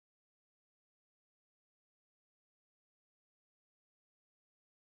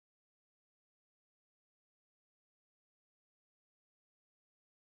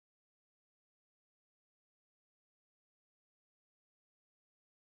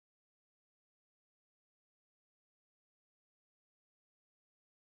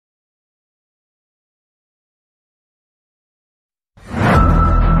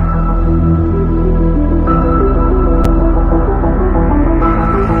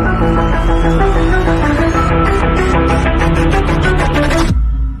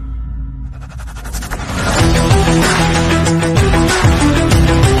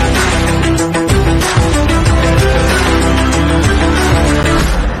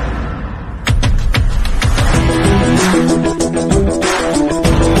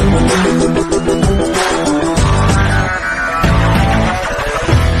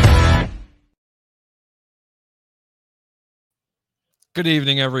Good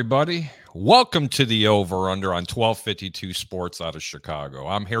evening, everybody. Welcome to the Over-Under on 1252 Sports out of Chicago.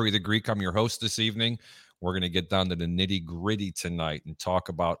 I'm Harry the Greek. I'm your host this evening. We're going to get down to the nitty-gritty tonight and talk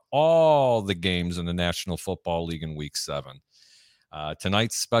about all the games in the National Football League in Week 7.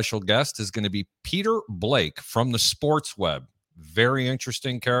 Tonight's special guest is going to be Peter Blake from the Sports Web. Very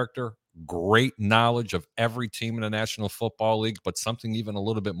interesting character, great knowledge of every team in the National Football League, but something even a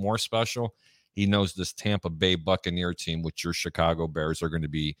little bit more special. He knows this Tampa Bay Buccaneer team, which your Chicago Bears are going to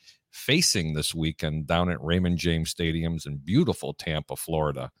be facing this weekend down at Raymond James Stadiums in beautiful Tampa,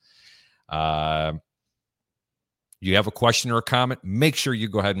 Florida. You have a question or a comment, make sure you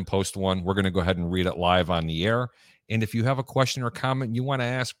go ahead and post one. We're going to go ahead and read it live on the air. And if you have a question or a comment you want to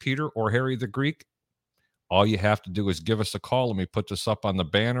ask Peter or Harry the Greek, all you have to do is give us a call. Let me put this up on the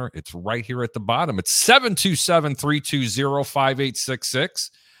banner. It's right here at the bottom. It's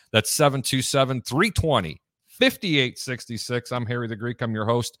 727-320-5866. That's 727-320-5866. I'm Harry the Greek. I'm your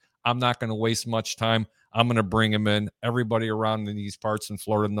host. I'm not going to waste much time. I'm going to bring him in. Everybody around in these parts in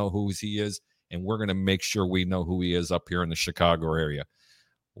Florida know who he is, and we're going to make sure we know who he is up here in the Chicago area.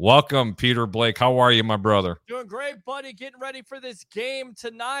 Welcome, Peter Blake. How are you, my brother? Doing great, buddy. Getting ready for this game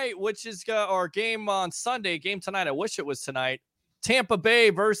tonight, which is our game on Sunday. Game tonight. I wish it was tonight. Tampa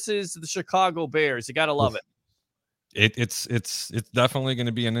Bay versus the Chicago Bears. You got to love it. It's definitely going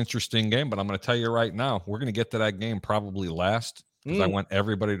to be an interesting game, but I'm going to tell you right now, we're going to get to that game probably last because I want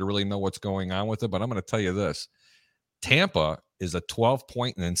everybody to really know what's going on with it. But I'm going to tell you this. Tampa is a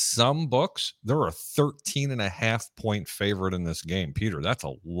 12-point, and in some books, they're a 13.5-point favorite in this game. Peter, that's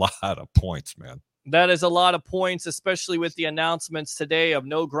a lot of points, man. That is a lot of points, especially with the announcements today of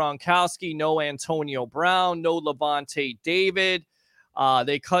no Gronkowski, no Antonio Brown, no Levante David.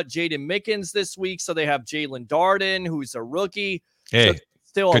 They cut Jaden Mickens this week, so they have Jalen Darden, who's a rookie. Hey, so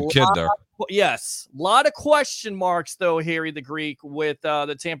still good kid there. Yes, a lot of question marks, though, Harry the Greek, with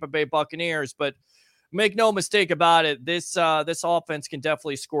the Tampa Bay Buccaneers. But make no mistake about it, this offense can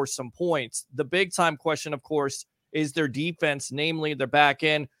definitely score some points. The big-time question, of course, is their defense, namely their back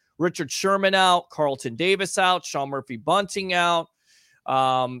end. Richard Sherman out, Carlton Davis out, Sean Murphy-Bunting out.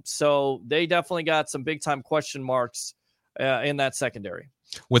 So they definitely got some big-time question marks in that secondary.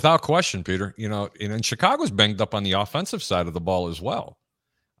 Without question, Peter. You know, and Chicago's banged up on the offensive side of the ball as well.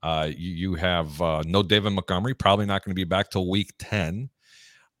 You have no David Montgomery, probably not going to be back till week 10.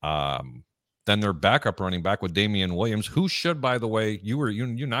 Then their backup running back with Damian Williams, who should, by the way, you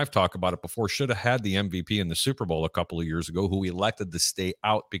and I've talked about it before, should have had the MVP in the Super Bowl a couple of years ago, who elected to stay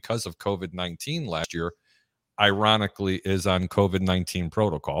out because of COVID-19 last year, ironically is on COVID-19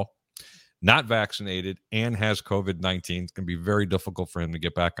 protocol, not vaccinated, and has COVID-19. It's going to be very difficult for him to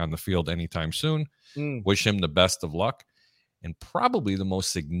get back on the field anytime soon. Wish him the best of luck. And probably the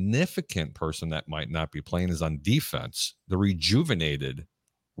most significant person that might not be playing is on defense, the rejuvenated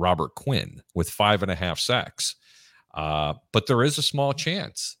Robert Quinn with 5.5 sacks. But there is a small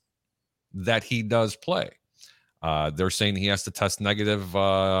chance that he does play. They're saying he has to test negative,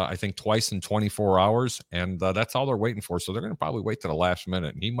 I think, twice in 24 hours, and that's all they're waiting for. So they're going to probably wait to the last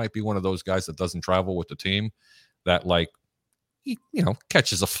minute. And he might be one of those guys that doesn't travel with the team that, like, he,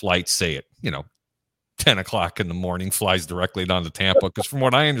 catches a flight, say it, 10 o'clock in the morning, flies directly down to Tampa. Because from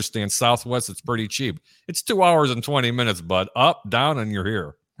what I understand, Southwest, it's pretty cheap. It's 2 hours and 20 minutes, bud. Up, down, and you're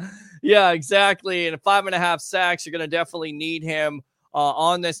here. Yeah, exactly. And 5.5 sacks, you're going to definitely need him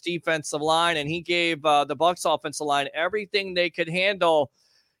on this defensive line. And he gave the Bucs offensive line everything they could handle.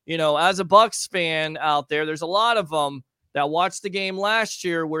 As a Bucs fan out there, there's a lot of them that watched the game last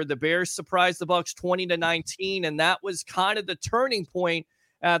year where the Bears surprised the Bucs 20-19. And that was kind of the turning point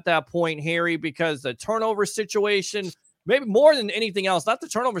at that point, Harry, because the turnover situation, maybe more than anything else, not the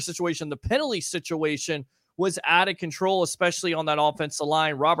turnover situation, the penalty situation was out of control, especially on that offensive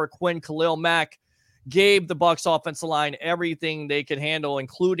line. Robert Quinn, Khalil Mack gave the Bucs offensive line everything they could handle,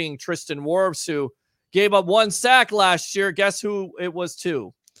 including Tristan Wirfs, who gave up 1 sack last year. Guess who it was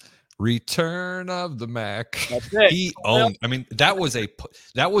to? Return of the Mac. That's it. He owned. I mean, that was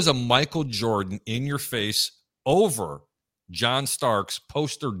a Michael Jordan in your face over John Stark's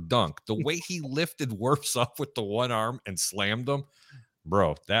poster dunk. The way he lifted Wirfs up with the one arm and slammed him.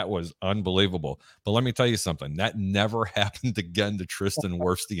 Bro, that was unbelievable. But let me tell you something. That never happened again to Tristan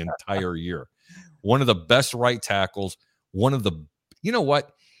Wirfs the entire year. One of the best right tackles. You know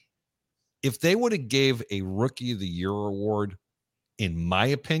what? If they would have gave a Rookie of the Year award, in my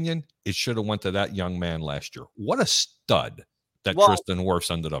opinion, it should have went to that young man last year. What a stud that Tristan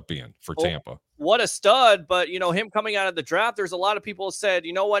Wirfs ended up being for Tampa. What a stud. But, him coming out of the draft, there's a lot of people who said,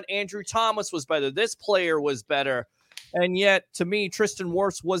 you know what? Andrew Thomas was better. This player was better. And yet, to me, Tristan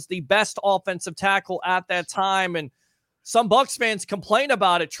Wirfs was the best offensive tackle at that time. And some Bucs fans complain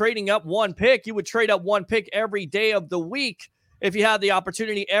about it, trading up one pick. You would trade up one pick every day of the week if you had the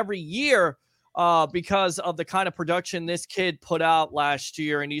opportunity every year, because of the kind of production this kid put out last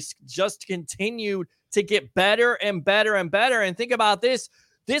year. And he's just continued to get better and better and better. And think about this.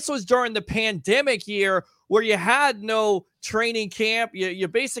 This was during the pandemic year where you had no training camp. You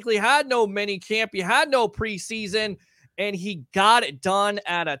basically had no mini camp. You had no preseason. And he got it done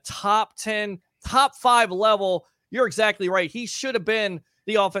at a top 10, top 5 level. You're exactly right. He should have been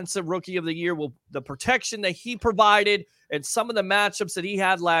the offensive rookie of the year with the protection that he provided and some of the matchups that he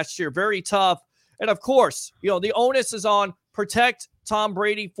had last year. Very tough. And of course, the onus is on protect Tom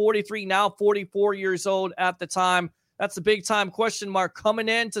Brady, 43, now 44 years old at the time. That's a big time question mark coming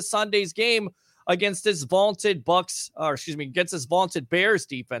into Sunday's game against this vaunted against this vaunted Bears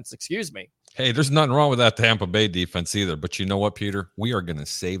defense, Hey, there's nothing wrong with that Tampa Bay defense either. But you know what, Peter? We are going to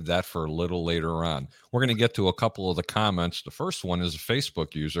save that for a little later on. We're going to get to a couple of the comments. The first one is a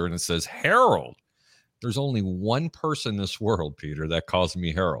Facebook user, and it says, Harold. There's only one person in this world, Peter, that calls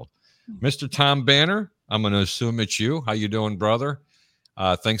me Harold. Mr. Tom Banner, I'm going to assume it's you. How you doing, brother?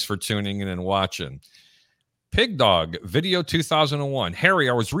 Thanks for tuning in and watching. Pig Dog, Video 2001. Harry,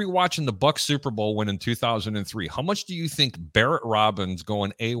 I was rewatching the Bucs Super Bowl win in 2003. How much do you think Barrett Robbins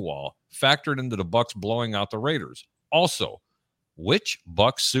going AWOL factored into the Bucs blowing out the Raiders? Also, which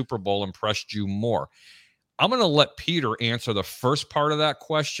Bucs Super Bowl impressed you more? I'm going to let Peter answer the first part of that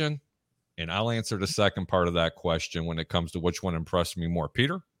question, and I'll answer the second part of that question when it comes to which one impressed me more.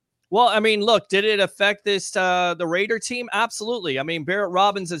 Peter? Well, I mean, look, did it affect the Raider team? Absolutely. I mean, Barrett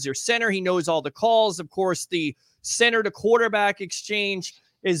Robbins is your center. He knows all the calls. Of course, the center to quarterback exchange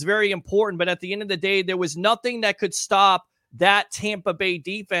is very important. But at the end of the day, there was nothing that could stop that Tampa Bay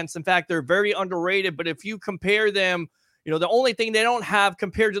defense. In fact, they're very underrated. But if you compare them, the only thing they don't have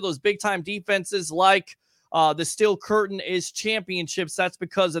compared to those big-time defenses like the Steel Curtain is championships. That's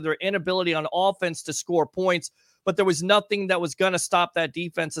because of their inability on offense to score points. But there was nothing that was going to stop that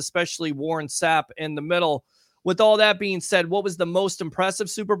defense, especially Warren Sapp in the middle. With all that being said, what was the most impressive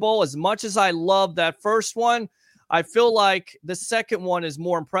Super Bowl? As much as I love that first one, I feel like the second one is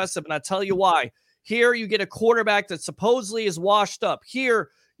more impressive, and I'll tell you why. Here, you get a quarterback that supposedly is washed up. Here,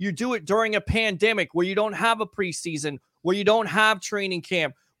 you do it during a pandemic where you don't have a preseason, where you don't have training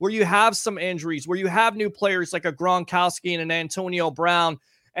camp, where you have some injuries, where you have new players like a Gronkowski and an Antonio Brown.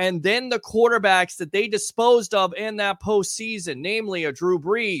 And then the quarterbacks that they disposed of in that postseason, namely a Drew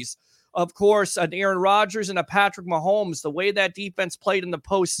Brees, of course, an Aaron Rodgers and a Patrick Mahomes, the way that defense played in the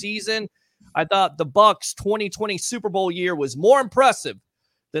postseason, I thought the Bucs 2020 Super Bowl year was more impressive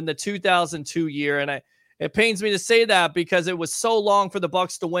than the 2002 year. And it pains me to say that because it was so long for the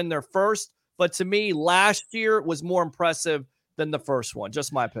Bucs to win their first. But to me, last year was more impressive than the first one.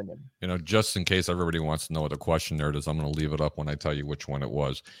 Just my opinion. Just in case everybody wants to know what the question there is, I'm going to leave it up when I tell you which one it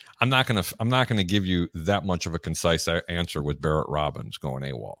was. I'm not going to give you that much of a concise answer with Barrett Robbins going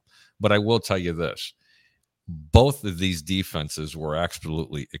AWOL, but I will tell you this. Both of these defenses were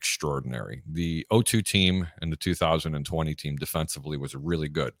absolutely extraordinary. The 02 team and the 2020 team defensively was really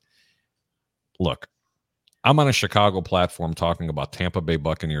good. Look, I'm on a Chicago platform talking about Tampa Bay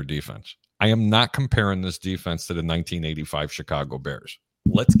Buccaneer defense. I am not comparing this defense to the 1985 Chicago Bears.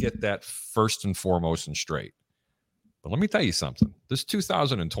 Let's get that first and foremost and straight. But let me tell you something. This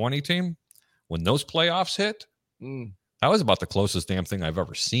 2020 team, when those playoffs hit, that was about the closest damn thing I've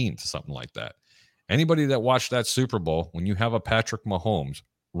ever seen to something like that. Anybody that watched that Super Bowl, when you have a Patrick Mahomes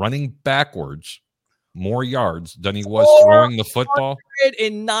running backwards more yards than he was throwing the football.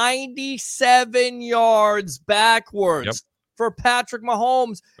 497 yards backwards. Yep. For Patrick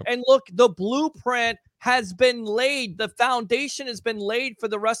Mahomes. And look, the blueprint has been laid. The foundation has been laid for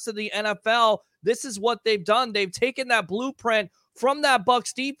the rest of the NFL. This is what they've done. They've taken that blueprint from that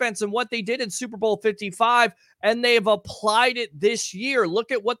Bucs defense and what they did in Super Bowl 55, and they've applied it this year.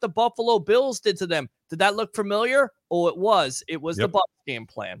 Look at what the Buffalo Bills did to them. Did that look familiar? Oh, it was. It was the Bucs game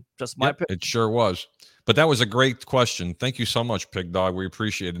plan. Just my opinion. It sure was. But that was a great question. Thank you so much, Pig Dog. We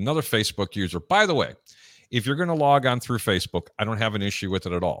appreciate it. Another Facebook user. By the way, if you're going to log on through Facebook, I don't have an issue with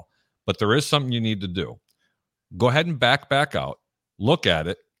it at all. But there is something you need to do. Go ahead and back out, look at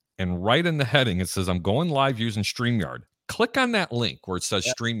it, and right in the heading, it says, I'm going live using StreamYard. Click on that link where it says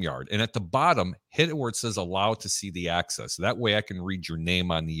StreamYard. And at the bottom, hit it where it says allow to see the access. That way I can read your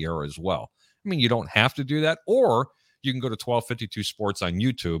name on the air as well. I mean, you don't have to do that. Or you can go to 1252 Sports on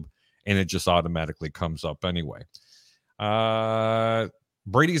YouTube, and it just automatically comes up anyway.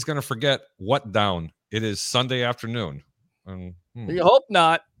 Brady's going to forget what down. It is Sunday afternoon. You hope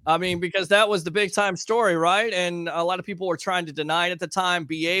not. I mean, because that was the big time story, right? And a lot of people were trying to deny it at the time.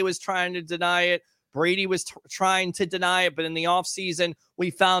 BA was trying to deny it. Brady was trying to deny it, but in the offseason,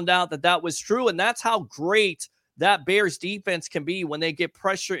 we found out that that was true. And that's how great that Bears defense can be when they get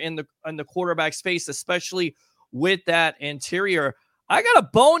pressure in the quarterback space, especially with that interior. I got a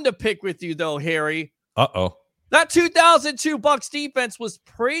bone to pick with you, though, Harry. Uh-oh. That 2002 Bucs defense was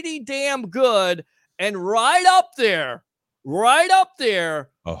pretty damn good and right up there.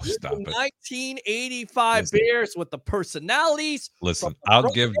 Oh, stop it. 1985 Bears with the personalities. Listen, I'll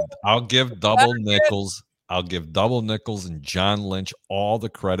give double nickels. I'll give double nickels and John Lynch all the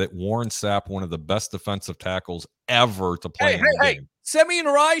credit. Warren Sapp, one of the best defensive tackles ever to play in the game. Simeon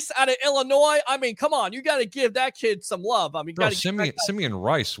Rice out of Illinois. I mean, come on, you got to give that kid some love. I mean, bro, Simeon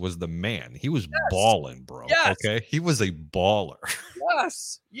Rice was the man. He was balling, bro. Yes. Okay, he was a baller.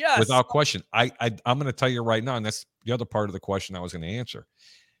 Yes, without question. I'm going to tell you right now, and that's the other part of the question I was going to answer.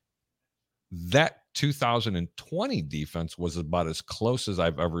 That 2020 defense was about as close as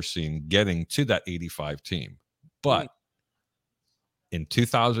I've ever seen getting to that 85 team. But in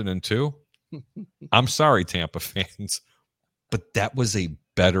 2002, I'm sorry, Tampa fans, but that was a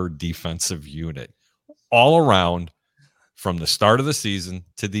better defensive unit all around from the start of the season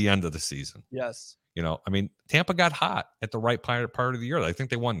to the end of the season. Yes. You know, I mean, Tampa got hot at the right part of the year. I think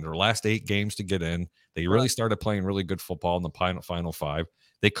they won their last 8 games to get in. They really started playing really good football in the final 5.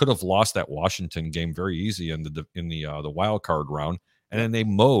 They could have lost that Washington game very easy in the wild card round, and then they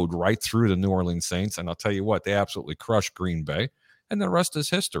mowed right through the New Orleans Saints. And I'll tell you what, they absolutely crushed Green Bay, and the rest is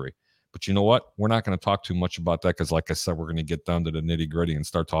history. But you know what? We're not going to talk too much about that because, like I said, we're going to get down to the nitty gritty and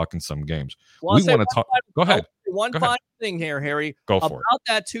start talking some games. Well, we want to talk. Go ahead. One final thing here, Harry. Go for it. About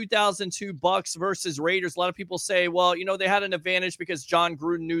that 2002 Bucs versus Raiders. A lot of people say, well, you know, they had an advantage because John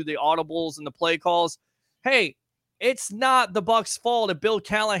Gruden knew the audibles and the play calls. Hey, it's not the Bucs' fault that Bill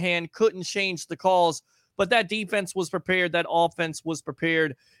Callahan couldn't change the calls, but that defense was prepared. That offense was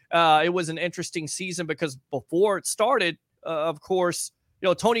prepared. It was an interesting season because before it started, of course, you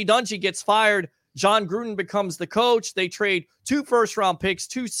know, Tony Dungy gets fired. John Gruden becomes the coach. They trade 2 first-round picks,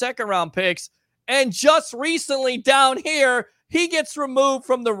 2 second-round picks. And just recently down here, he gets removed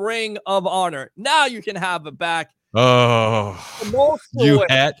from the Ring of Honor. Now you can have it back. Oh, you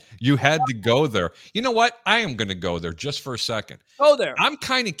had to go there. You know what? I am going to go there just for a second. Go there. I'm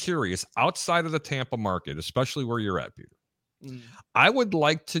kind of curious outside of the Tampa market, especially where you're at, Peter. I would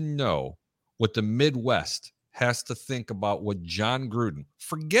like to know what the Midwest has to think about what John Gruden,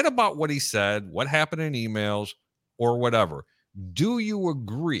 forget about what he said, what happened in emails or whatever. Do you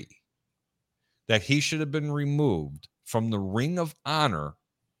agree that he should have been removed from the Ring of Honor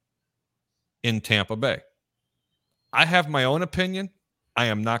in Tampa Bay? I have my own opinion. I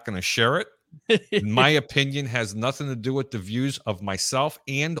am not going to share it. My opinion has nothing to do with the views of myself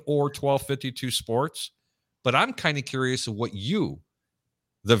and or 1252 Sports, but I'm kind of curious of what you,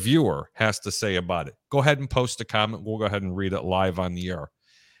 the viewer, has to say about it. Go ahead and post a comment. We'll go ahead and read it live on the air.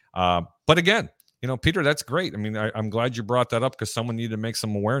 But again, you know, Peter, that's great. I mean, I'm glad you brought that up because someone needed to make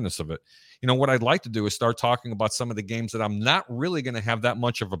some awareness of it. You know, what I'd like to do is start talking about some of the games that I'm not really going to have that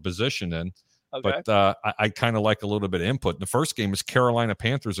much of a position in. Okay. But I kind of like a little bit of input. The first game is Carolina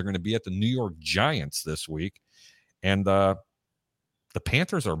Panthers are going to be at the New York Giants this week. And the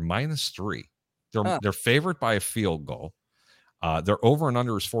Panthers are -3. They're favored by a field goal. Their over and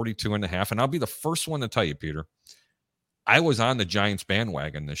under is 42.5. And I'll be the first one to tell you, Peter, I was on the Giants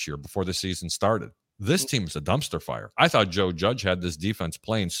bandwagon this year before the season started. This team is a dumpster fire. I thought Joe Judge had this defense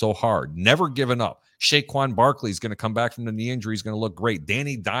playing so hard, never giving up. Saquon Barkley is going to come back from the knee injury. He's going to look great.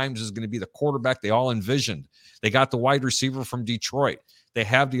 Danny Dimes is going to be the quarterback they all envisioned. They got the wide receiver from Detroit. They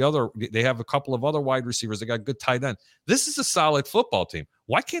have a couple of other wide receivers. They got good tight end. This is a solid football team.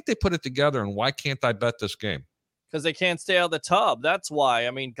 Why can't they put it together, and why can't I bet this game? Because they can't stay out of the tub. That's why.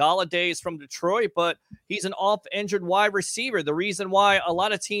 I mean, Galladay is from Detroit, but he's an off-injured wide receiver. The reason why a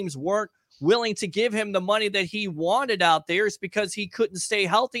lot of teams weren't willing to give him the money that he wanted out there is because he couldn't stay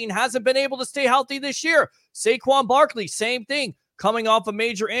healthy and hasn't been able to stay healthy this year. Saquon Barkley, same thing. Coming off a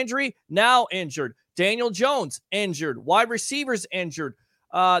major injury, now injured. Daniel Jones, injured. Wide receivers, injured.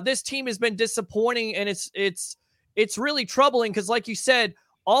 This team has been disappointing, and it's really troubling because, like you said,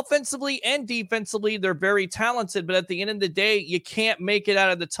 offensively and defensively, they're very talented, but at the end of the day, you can't make it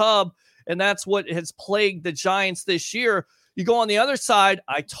out of the tub, and that's what has plagued the Giants this year. You go on the other side,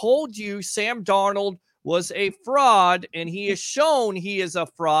 I told you Sam Darnold was a fraud, and he has shown he is a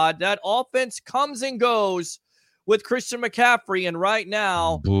fraud. That offense comes and goes with Christian McCaffrey, and right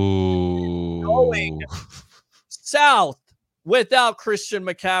now, going south without Christian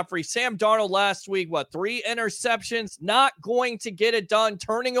McCaffrey. Sam Darnold last week, 3 interceptions, not going to get it done,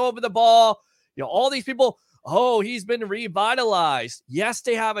 turning over the ball. You know, all these people, oh, he's been revitalized. Yes,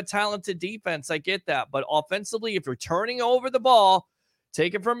 they have a talented defense. I get that. But offensively, if you're turning over the ball,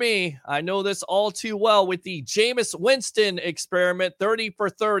 take it from me. I know this all too well with the Jameis Winston experiment, 30 for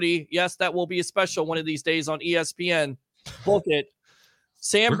 30. Yes, that will be a special one of these days on ESPN. Book it.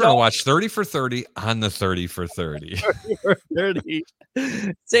 We're going to watch 30 for 30 on the 30 for 30. 30 for 30.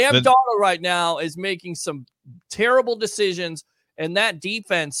 Sam Darnold right now is making some terrible decisions, and that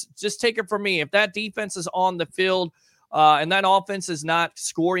defense, just take it from me, if that defense is on the field and that offense is not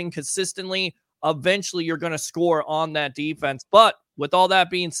scoring consistently, eventually you're going to score on that defense. But with all that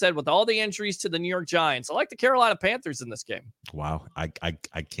being said, with all the injuries to the New York Giants, I like the Carolina Panthers in this game. Wow. I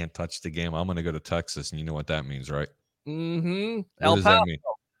can't touch the game. I'm going to go to Texas, and you know what that means, right? Mm-hmm. What does that mean?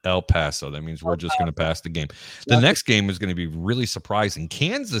 El Paso. That means we're just going to pass the game. The next game is going to be really surprising.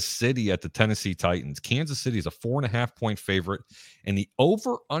 Kansas City at the Tennessee Titans. Kansas City is a 4.5-point favorite, and the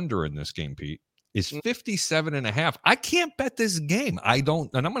over-under in this game, Pete, is 57.5. I can't bet this game. I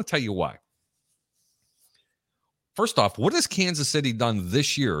don't, and I'm going to tell you why. First off, what has Kansas City done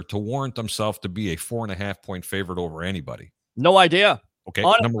this year to warrant themselves to be a 4.5-point favorite over anybody? No idea. Okay,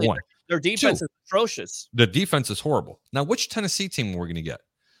 honestly, number one. Their defense is atrocious. The defense is horrible. Now, which Tennessee team we're going to get?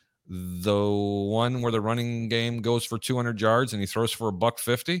 The one where the running game goes for 200 yards and he throws for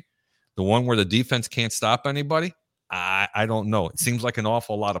 $150? The one where the defense can't stop anybody? I don't know. It seems like an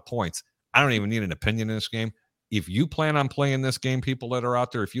awful lot of points. I don't even need an opinion in this game. If you plan on playing this game, people that are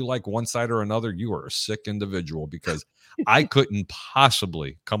out there, if you like one side or another, you are a sick individual, because I couldn't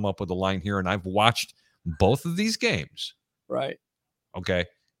possibly come up with a line here, and I've watched both of these games. Right. Okay.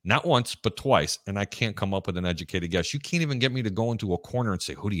 Not once, but twice, and I can't come up with an educated guess. You can't even get me to go into a corner and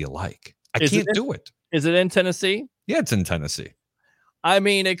say, who do you like? I can't do it. Is it in Tennessee? Yeah, it's in Tennessee. I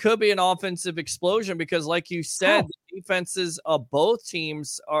mean, it could be an offensive explosion because, like you said, the defenses of both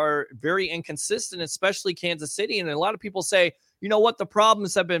teams are very inconsistent, especially Kansas City. And a lot of people say, you know what, the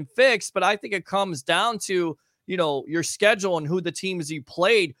problems have been fixed, but I think it comes down to, you know, your schedule and who the teams you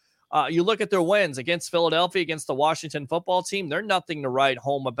played. You look at their wins against Philadelphia, against the Washington football team. They're nothing to write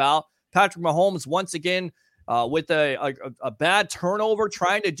home about. Patrick Mahomes, once again, with a bad turnover,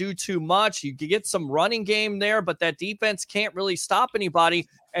 trying to do too much. You get some running game there, but that defense can't really stop anybody.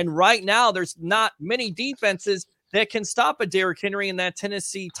 And right now, there's not many defenses that can stop a Derrick Henry in that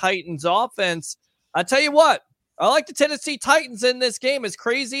Tennessee Titans offense. I tell you what, I like the Tennessee Titans in this game, as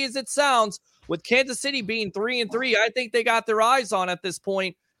crazy as it sounds. With Kansas City being 3-3, I think they got their eyes on at this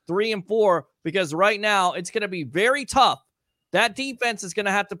point. 3-4, because right now it's going to be very tough. That defense is going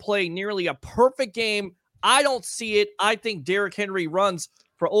to have to play nearly a perfect game. I don't see it. I think Derrick Henry runs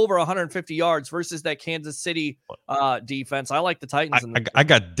for over 150 yards versus that Kansas City defense. I like the Titans. I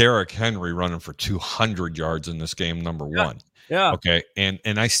got Derrick Henry running for 200 yards in this game, number one. Yeah. Okay. And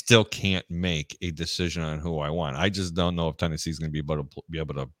I still can't make a decision on who I want. I just don't know if Tennessee's going to be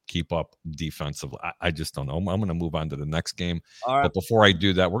able to keep up defensively. I just don't know. I'm going to move on to the next game. All right. But before I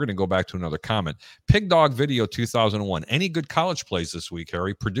do that, we're going to go back to another comment. Pig Dog Video 2001. Any good college plays this week,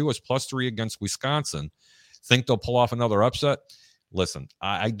 Harry? Purdue is +3 against Wisconsin. Think they'll pull off another upset? Listen,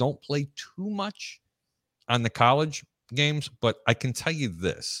 I don't play too much on the college games, but I can tell you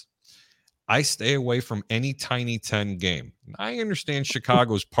this. I stay away from any Tiny 10 game. I understand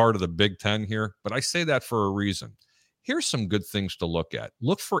Chicago's part of the Big Ten here, but I say that for a reason. Here's some good things to look at.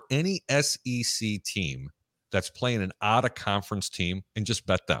 Look for any SEC team that's playing an out-of-conference team and just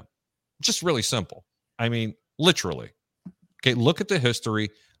bet them. Just really simple. I mean, literally. Okay, look at the history.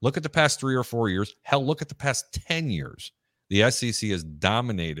 Look at the past 3 or 4 years. Hell, look at the past 10 years. The SEC has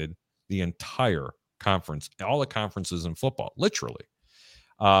dominated the entire conference, all the conferences in football, literally.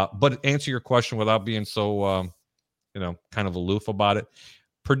 But answer your question without being so, kind of aloof about it.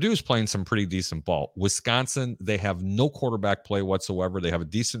 Purdue's playing some pretty decent ball. Wisconsin, they have no quarterback play whatsoever. They have a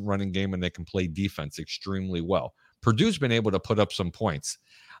decent running game, and they can play defense extremely well. Purdue's been able to put up some points.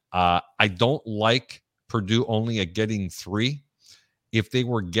 I don't like Purdue only at getting 3. If they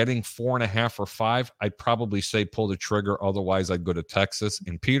were getting 4.5 or 5, I'd probably say pull the trigger. Otherwise, I'd go to Texas.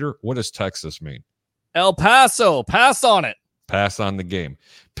 And Peter, what does Texas mean? El Paso. Pass on it. Pass on the game.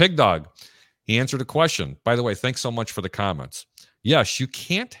 Pig Dog, he answered a question. By the way, thanks so much for the comments. Yes, you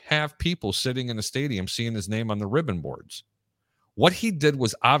can't have people sitting in the stadium seeing his name on the ribbon boards. What he did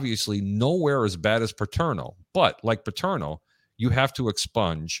was obviously nowhere as bad as Paterno, but like Paterno, you have to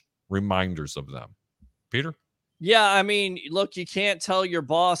expunge reminders of them. Peter? Yeah, I mean, look, you can't tell your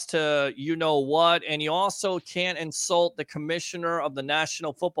boss to you know what, and you also can't insult the commissioner of the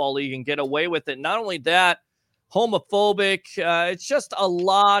National Football League and get away with it. Not only that, homophobic. It's just a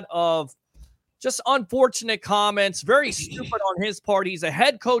lot of just unfortunate comments, very stupid on his part. He's a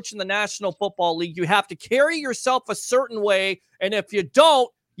head coach in the National Football League. You have to carry yourself a certain way, and if you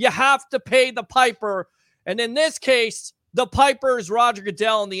don't, you have to pay the piper. And in this case, the piper is Roger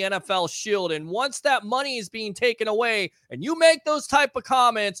Goodell and the NFL Shield. And once that money is being taken away and you make those type of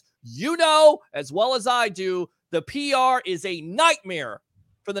comments, you know, as well as I do, the PR is a nightmare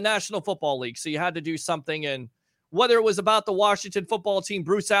for the National Football League. So you had to do something. And whether it was about the Washington football team,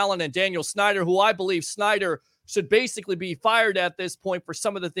 Bruce Allen and Daniel Snyder, who I believe Snyder should basically be fired at this point for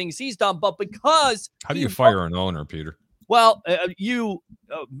some of the things he's done. But because how do you fire an owner, Peter? Well, no,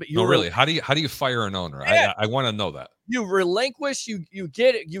 really. How do you fire an owner? Yeah. I want to know that. You relinquish. You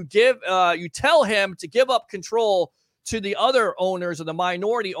tell him to give up control to the other owners or the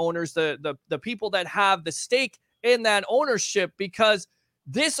minority owners, the people that have the stake in that ownership, because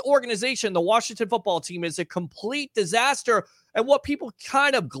this organization, the Washington football team, is a complete disaster. And what people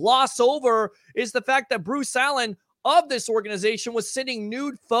kind of gloss over is the fact that Bruce Allen of this organization was sending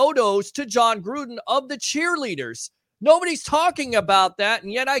nude photos to John Gruden of the cheerleaders. Nobody's talking about that,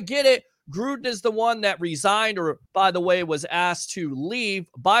 and yet I get it. Gruden is the one that resigned, or by the way, was asked to leave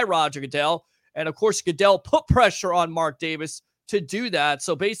by Roger Goodell. And of course, Goodell put pressure on Mark Davis to do that.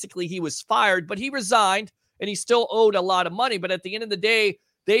 So basically he was fired, but he resigned and he still owed a lot of money. But at the end of the day,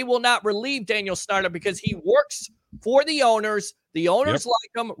 they will not relieve Daniel Snyder because he works for the owners. The owners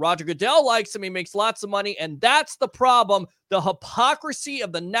like him. Roger Goodell likes him. He makes lots of money. And that's the problem. The hypocrisy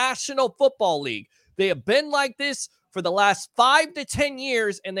of the National Football League. They have been like this for the last 5 to 10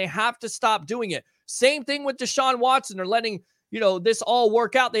 years, and they have to stop doing it. Same thing with Deshaun Watson. They're letting, this all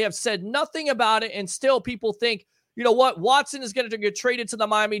work out. They have said nothing about it, and still people think, you know what, Watson is going to get traded to the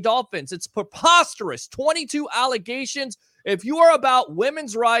Miami Dolphins. It's preposterous. 22 allegations. If you are about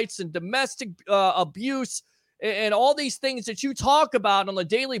women's rights and domestic abuse and all these things that you talk about on a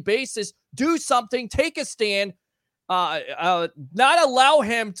daily basis, do something, take a stand, not allow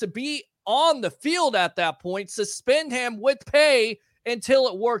him to be on the field at that point, suspend him with pay until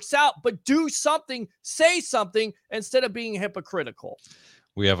it works out, but do something, say something instead of being hypocritical.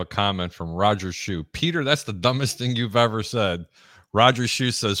 We have a comment from Roger Shue. Peter, that's the dumbest thing you've ever said. Roger Shue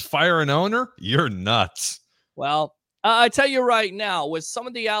says, fire an owner? You're nuts. Well, I tell you right now, with some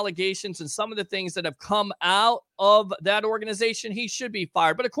of the allegations and some of the things that have come out of that organization, he should be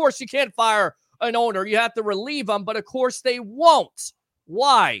fired. But of course, you can't fire an owner. You have to relieve them, but of course they won't.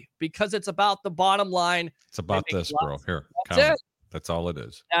 Why? Because it's about the bottom line. It's about this, bro. Here, that's all it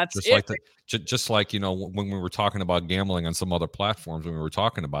is. That's just it. Like just like, when we were talking about gambling on some other platforms, when we were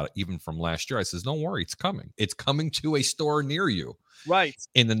talking about it, even from last year, I says, don't worry, it's coming. It's coming to a store near you. Right.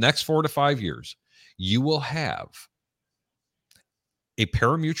 In the next 4 to 5 years, you will have a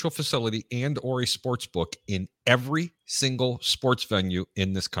pari-mutuel facility and or a sports book in every single sports venue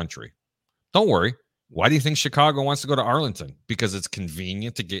in this country. Don't worry. Why do you think Chicago wants to go to Arlington? Because it's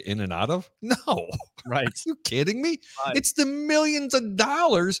convenient to get in and out of? No. Right. Are you kidding me? Right. It's the millions of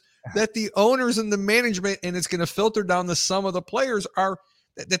dollars that the owners and the management, and it's going to filter down the sum of the players are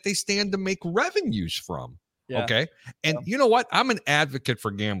that they stand to make revenues from. Yeah. Okay. And you know what? I'm an advocate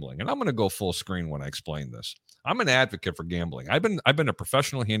for gambling, and I'm going to go full screen when I explain this. I'm an advocate for gambling. I've been a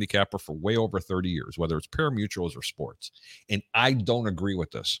professional handicapper for way over 30 years, whether it's pari-mutuels or sports. And I don't agree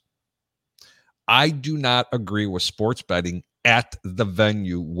with this. I do not agree with sports betting at the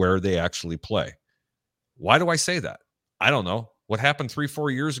venue where they actually play. Why do I say that? I don't know. What happened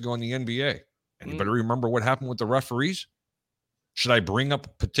 3-4 years ago in the NBA? Anybody remember what happened with the referees? Should I bring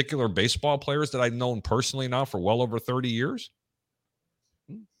up particular baseball players that I've known personally now for well over 30 years?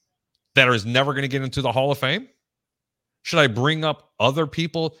 That is never going to get into the Hall of Fame? Should I bring up other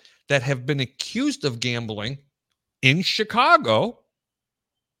people that have been accused of gambling in Chicago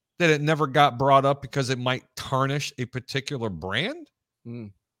that it never got brought up because it might tarnish a particular brand?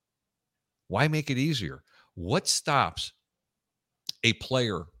 Why make it easier? What stops a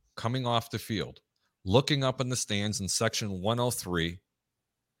player coming off the field, looking up in the stands in section 103,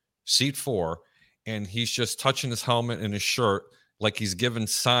 seat 4, and he's just touching his helmet and his shirt like he's giving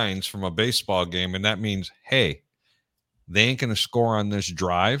signs from a baseball game, and that means, hey, they ain't going to score on this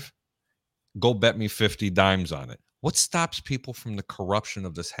drive. Go bet me 50 dimes on it. What stops people from the corruption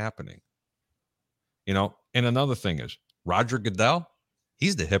of this happening? And another thing is, Roger Goodell,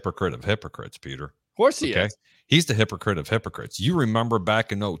 he's the hypocrite of hypocrites, Peter. Of course he is. He's the hypocrite of hypocrites. You remember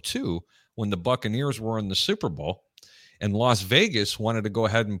back in 2002 when the Buccaneers were in the Super Bowl and Las Vegas wanted to go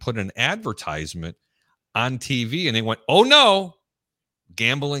ahead and put an advertisement on TV, and they went, oh, no,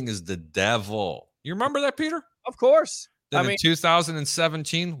 gambling is the devil. You remember that, Peter? Of course. Then in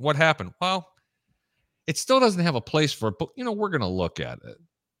 2017, what happened? Well, it still doesn't have a place for it, but, we're going to look at it.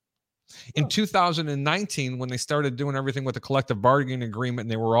 In 2019, when they started doing everything with the collective bargaining agreement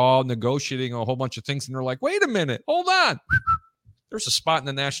and they were all negotiating a whole bunch of things, and they're like, wait a minute, hold on. There's a spot in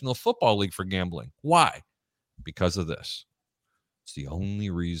the National Football League for gambling. Why? Because of this. It's the only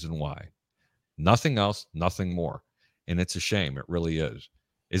reason why. Nothing else, nothing more. And it's a shame. It really is.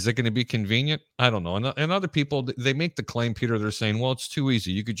 Is it going to be convenient? I don't know. And other people, they make the claim, Peter, they're saying, well, it's too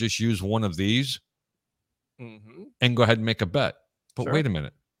easy. You could just use one of these and go ahead and make a bet. But wait a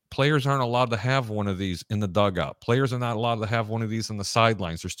minute. Players aren't allowed to have one of these in the dugout. Players are not allowed to have one of these on the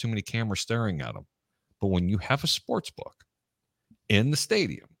sidelines. There's too many cameras staring at them. But when you have a sports book in the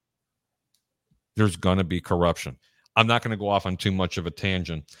stadium, there's going to be corruption. I'm not going to go off on too much of a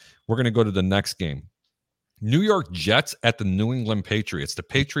tangent. We're going to go to the next game. New York Jets at the New England Patriots. The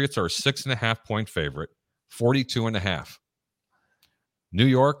Patriots are a 6.5-point favorite, 42.5. New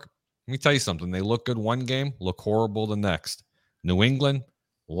York, let me tell you something. They look good one game, look horrible the next. New England,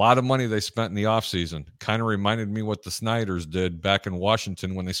 a lot of money they spent in the offseason. Kind of reminded me what the Snyders did back in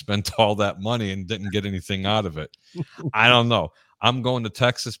Washington when they spent all that money and didn't get anything out of it. I don't know. I'm going to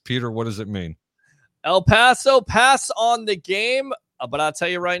Texas. Peter, what does it mean? El Paso, pass on the game. But I'll tell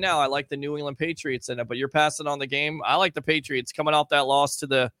you right now, I like the New England Patriots in it, but you're passing on the game. I like the Patriots coming off that loss to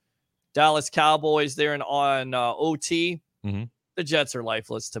the Dallas Cowboys there on OT. The Jets are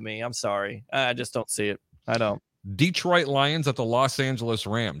lifeless to me. I'm sorry. I just don't see it. I don't. Detroit Lions at the Los Angeles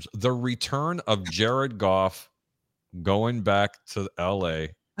Rams. The return of Jared Goff going back to L.A.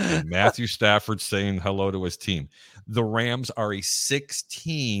 and Matthew Stafford saying hello to his team. The Rams are a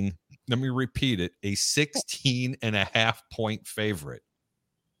 16, let me repeat it, a 16.5-point favorite.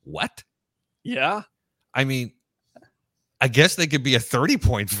 What? Yeah. I mean, I guess they could be a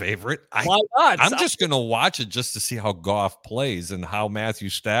 30-point favorite. Why not? I'm just going to watch it just to see how Goff plays and how Matthew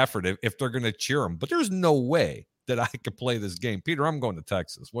Stafford, if they're going to cheer him. But there's no way that I could play this game. Peter, I'm going to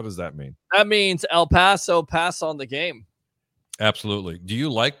Texas. What does that mean? That means El Paso pass on the game. Absolutely. Do you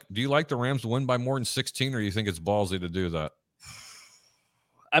like the Rams to win by more than 16, or do you think it's ballsy to do that?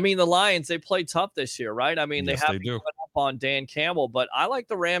 I mean, the Lions, they play tough this year, right? I mean, yes, they have to put up on Dan Campbell, but I like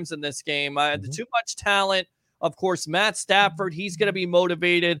the Rams in this game. Too much talent. Of course, Matt Stafford, he's going to be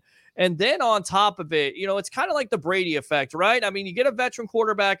motivated. And then on top of it, it's kind of like the Brady effect, right? I mean, you get a veteran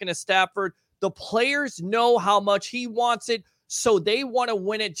quarterback in a Stafford. The players know how much he wants it, so they want to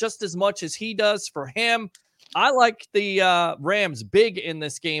win it just as much as he does for him. I like the Rams big in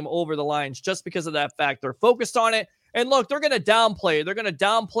this game over the Lions just because of that fact. They're focused on it. And look, they're going to downplay it. They're going to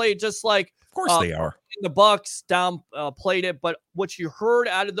downplay it just like of course they are. The Bucs downplayed it. But what you heard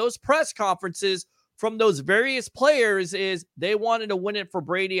out of those press conferences from those various players is they wanted to win it for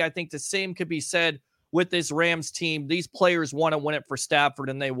Brady. I think the same could be said with this Rams team. These players want to win it for Stafford,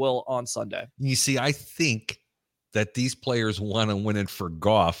 and they will on Sunday. You see, I think that these players want to win it for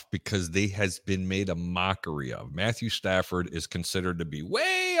Goff because they has been made a mockery of. Matthew Stafford is considered to be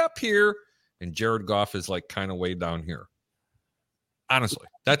way up here, and Jared Goff is like kind of way down here. Honestly,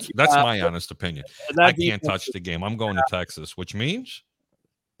 that's my honest opinion. I can't touch the game. I'm going to Texas, which means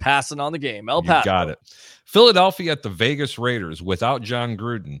passing on the game. You got it. Philadelphia at the Vegas Raiders without John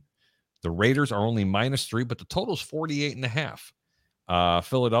Gruden. The Raiders are only -3, but the total is 48.5.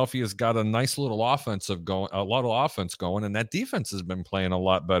 Philadelphia's got a nice little offense going, and that defense has been playing a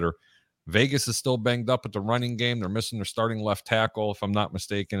lot better. Vegas is still banged up at the running game. They're missing their starting left tackle, if I'm not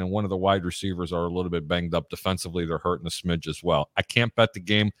mistaken, and one of the wide receivers are a little bit banged up defensively. They're hurting a smidge as well. I can't bet the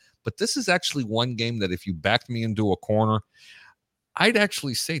game, but this is actually one game that if you backed me into a corner, I'd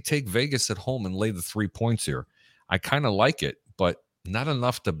actually say take Vegas at home and lay the 3 points here. I kind of like it, but not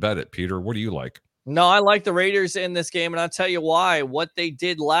enough to bet it. Peter, what do you like? No, I like the Raiders in this game, and I'll tell you why. What they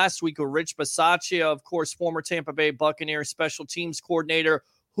did last week with Rich Bisaccia, of course, former Tampa Bay Buccaneers special teams coordinator,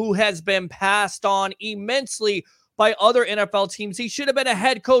 who has been passed on immensely by other NFL teams. He should have been a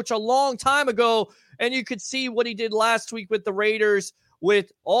head coach a long time ago, and you could see what he did last week with the Raiders,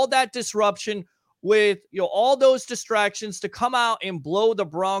 with all that disruption, with all those distractions to come out and blow the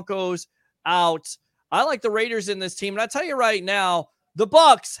Broncos out. I like the Raiders in this team, and I tell you right now, the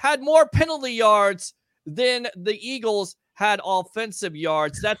Bucs had more penalty yards than the Eagles had offensive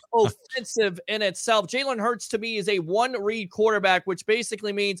yards. That's offensive in itself. Jalen Hurts, to me, is a one-read quarterback, which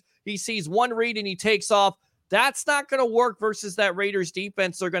basically means he sees one read and he takes off. That's not going to work versus that Raiders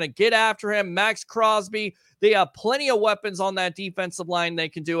defense. They're going to get after him. Max Crosby, they have plenty of weapons on that defensive line. They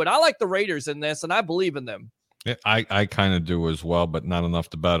can do it. I like the Raiders in this, and I believe in them. Yeah, I kind of do as well, but not enough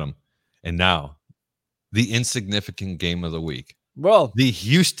to bet them. And now, the insignificant game of the week. Bro, the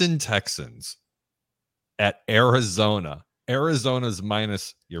Houston Texans at Arizona. Arizona's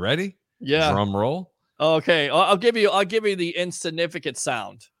minus. You ready? Yeah. Drum roll. Okay, I'll give you the insignificant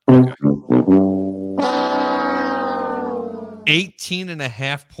sound. Okay.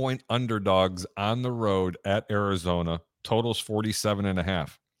 18.5-point underdogs on the road at Arizona. Totals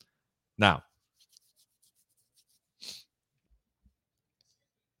 47.5. Now,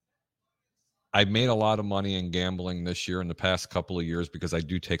 I made a lot of money in gambling this year in the past couple of years because I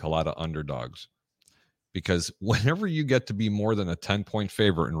do take a lot of underdogs. Because whenever you get to be more than a 10-point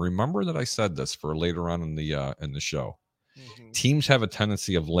favorite, and remember that I said this for later on in the show, teams have a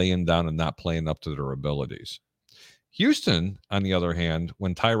tendency of laying down and not playing up to their abilities. Houston, on the other hand,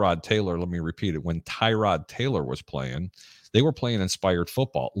 when Tyrod Taylor, let me repeat it, when Tyrod Taylor was playing, they were playing inspired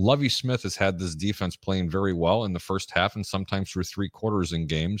football. Lovie Smith has had this defense playing very well in the first half and sometimes through 3 quarters in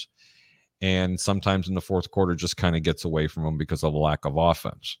games. And sometimes in the fourth quarter just kind of gets away from them because of a lack of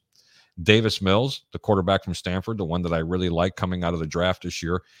offense. Davis Mills, the quarterback from Stanford, the one that I really like coming out of the draft this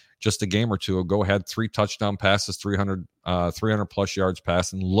year, just a game or two ago had 3 touchdown passes, 300 plus yards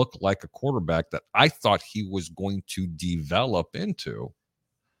passed, and looked like a quarterback that I thought he was going to develop into.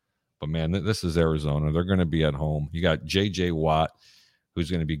 But man, this is Arizona. They're going to be at home. You got J.J. Watt,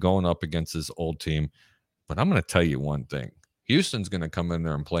 who's going to be going up against his old team. But I'm going to tell you one thing. Houston's going to come in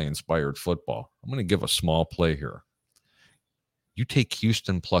there and play inspired football. I'm going to give a small play here. You take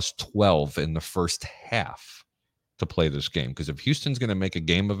Houston plus 12 in the first half to play this game. Because if Houston's going to make a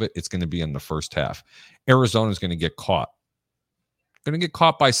game of it, it's going to be in the first half. Arizona's going to get caught. Going to get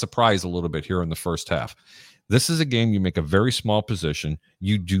caught by surprise a little bit here in the first half. This is a game you make a very small position.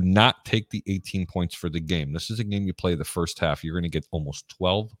 You do not take the 18 points for the game. This is a game you play the first half. You're going to get almost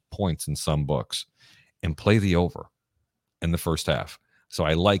 12 points in some books and play the over in the first half. So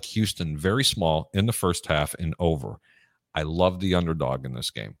I like Houston very small in the first half and over. I love the underdog in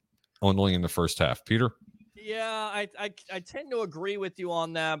this game, only in the first half. Peter? Yeah, I tend to agree with you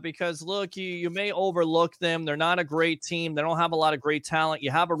on that because, look, you may overlook them. They're not a great team. They don't have a lot of great talent.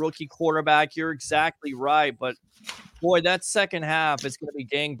 You have a rookie quarterback. You're exactly right. But, boy, that second half is going to be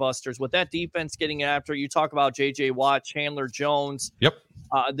gangbusters. With that defense getting after, you talk about J.J. Watt, Chandler Jones. Yep.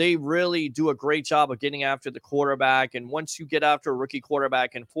 They really do a great job of getting after the quarterback. And once you get after a rookie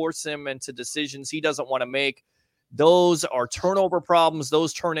quarterback and force him into decisions he doesn't want to make, those are turnover problems.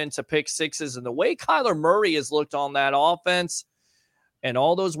 Those turn into pick sixes. And the way Kyler Murray has looked on that offense and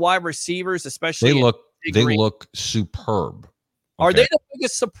all those wide receivers, especially they look superb. Okay. Are they the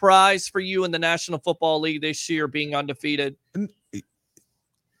biggest surprise for you in the National Football League this year, being undefeated?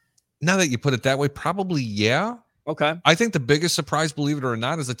 Now that you put it that way, probably yeah. Okay. I think the biggest surprise, believe it or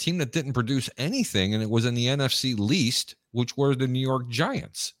not, is a team that didn't produce anything, and it was in the NFC least, which were the New York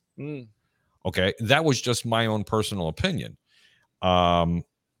Giants. Okay, that was just my own personal opinion. Well,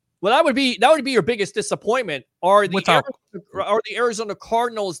 that would be your biggest disappointment. Are the Arizona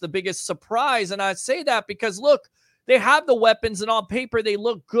Cardinals the biggest surprise? And I say that because, look, they have the weapons, and on paper they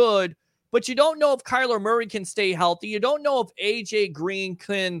look good, but you don't know if Kyler Murray can stay healthy. You don't know if AJ Green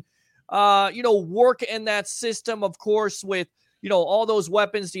can, work in that system. Of course, with all those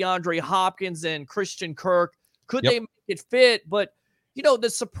weapons, DeAndre Hopkins and Christian Kirk, could they make it fit? But the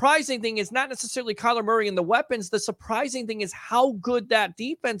surprising thing is not necessarily Kyler Murray and the weapons. The surprising thing is how good that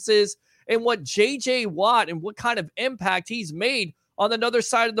defense is and what J.J. Watt and what kind of impact he's made on the other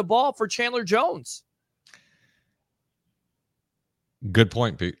side of the ball for Chandler Jones. Good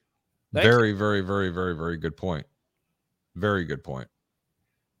point, Pete. Very, very, very, very, very good point. Very good point.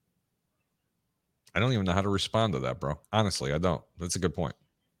 I don't even know how to respond to that, bro. Honestly, I don't. That's a good point.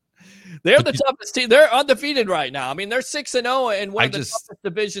 They're the toughest team. They're undefeated right now. I mean, they're 6-0 in one of the toughest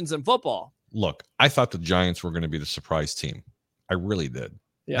divisions in football. Look, I thought the Giants were going to be the surprise team. I really did.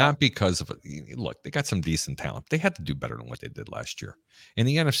 Yeah. Not because of it. Look, they got some decent talent. They had to do better than what they did last year. And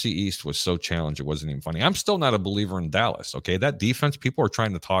the NFC East was so challenged, it wasn't even funny. I'm still not a believer in Dallas, okay? That defense, people are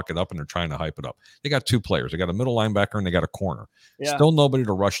trying to talk it up and they're trying to hype it up. They got 2 players. They got a middle linebacker and they got a corner. Yeah. Still nobody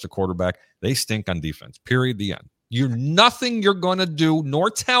to rush the quarterback. They stink on defense, period, the end. Nothing you're going to do, nor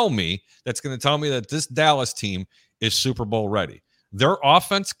tell me, that's going to tell me that this Dallas team is Super Bowl ready. Their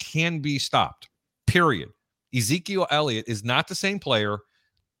offense can be stopped, period. Ezekiel Elliott is not the same player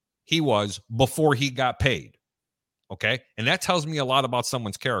he was before he got paid, okay? And that tells me a lot about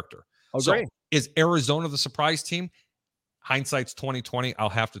someone's character. So is Arizona the surprise team? Hindsight's 2020. I'll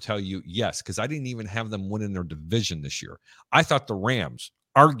have to tell you yes, because I didn't even have them winning their division this year. I thought the Rams,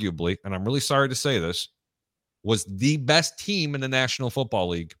 arguably, and I'm really sorry to say this, was the best team in the National Football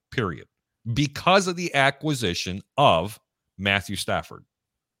League, period, because of the acquisition of Matthew Stafford.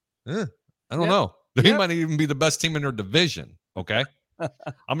 I don't know. They might even be the best team in their division, okay?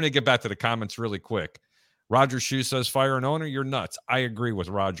 I'm going to get back to the comments really quick. Roger Shue says, fire an owner, you're nuts. I agree with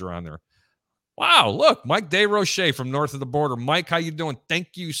Roger on there. Wow, look, Mike DeRoche from north of the border. Mike, how you doing? Thank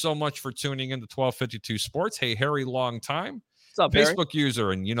you so much for tuning in to 1252 Sports. Hey, Harry, long time. What's up, Harry? Facebook user,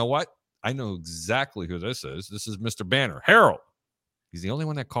 and you know what? I know exactly who this is. This is Mr. Banner. Harold. He's the only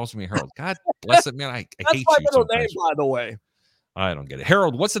one that calls me Harold. God bless it, man. I hate you. That's my middle name, by the way. I don't get it.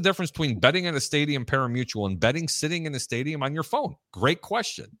 Harold, what's the difference between betting in a stadium pari-mutuel and betting sitting in a stadium on your phone? Great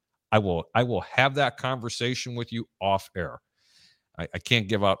question. I will have that conversation with you off air. I can't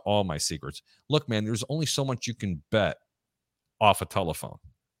give out all my secrets. Look, man, there's only so much you can bet off a telephone.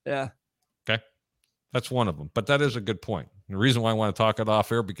 Yeah. Okay. That's one of them. But that is a good point. And the reason why I want to talk it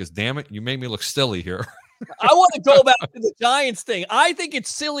off air, because damn it, you made me look silly here. I want to go back to the Giants thing. I think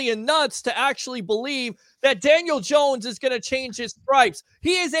it's silly and nuts to actually believe that Daniel Jones is going to change his stripes.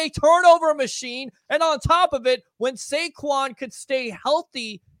 He is a turnover machine. And on top of it, when Saquon could stay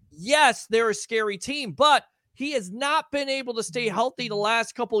healthy, yes, they're a scary team, but he has not been able to stay healthy the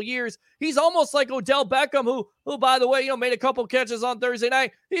last couple years. He's almost like Odell Beckham, who, by the way, made a couple catches on Thursday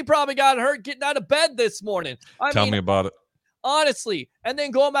night. He probably got hurt getting out of bed this morning. Tell me about it. Honestly. And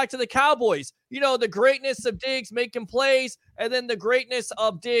then going back to the Cowboys, the greatness of Diggs making plays, and then the greatness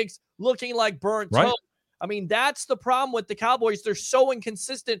of Diggs looking like burnt toast. I mean, that's the problem with the Cowboys. They're so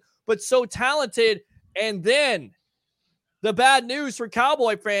inconsistent, but so talented. And then the bad news for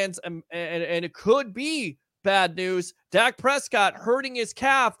Cowboy fans, and it could be bad news, Dak Prescott hurting his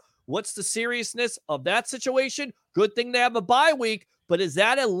calf. What's the seriousness of that situation? Good thing they have a bye week, but is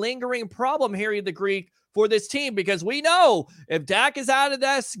that a lingering problem, Harry the Greek, for this team? Because we know if Dak is out of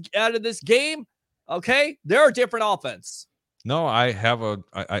this game, okay, they're a different offense. No, I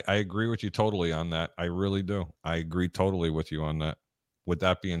agree with you totally on that. I really do. I agree totally with you on that. With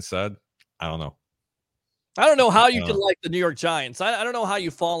that being said, I don't know. I don't know how you can like the New York Giants. I don't know how you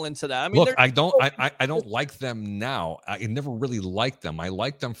fall into that. I mean, look, I don't like them now. I never really liked them. I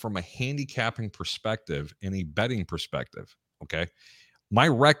like them from a handicapping perspective and a betting perspective. Okay. My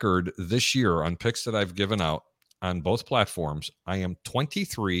record this year on picks that I've given out on both platforms, I am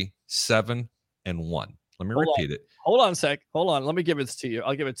 23-7-1. Let me repeat it. Hold on a sec. Hold on. Let me give it to you.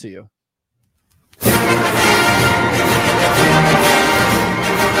 I'll give it to you.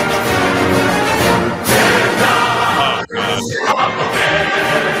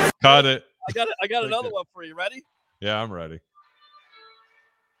 Cut it. I got another one for you. Ready? Yeah, I'm ready.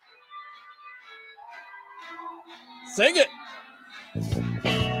 Sing it.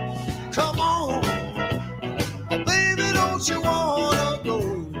 Come on, baby, don't you wanna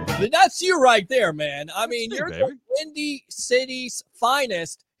go? That's you right there, man. I mean, you're the Windy City's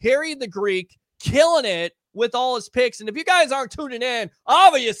finest, Harry the Greek, killing it with all his picks. And if you guys aren't tuning in,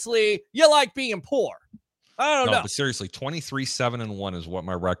 obviously you like being poor. I don't know. But seriously, 23-7-1 is what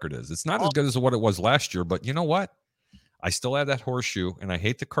my record is. It's not as good as what it was last year, but you know what? I still have that horseshoe, and I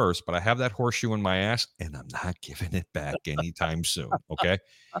hate to curse, but I have that horseshoe in my ass, and I'm not giving it back anytime soon, okay?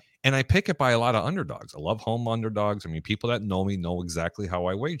 And I pick it by a lot of underdogs. I love home underdogs. I mean, people that know me know exactly how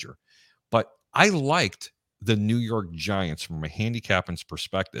I wager. But I liked the New York Giants from a handicapping's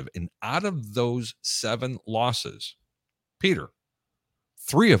perspective, and out of those 7 losses, Peter,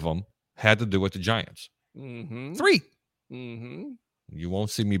 3 of them had to do with the Giants. 3. You won't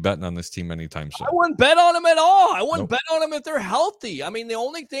see me betting on this team anytime soon. I wouldn't bet on them at all. I wouldn't bet on them if they're healthy. I mean, the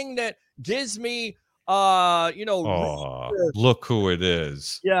only thing that gives me, look who it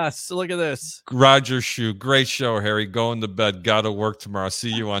is. Yes, look at this. Roger Shoe. Great show, Harry. Going to bed. Got to work tomorrow.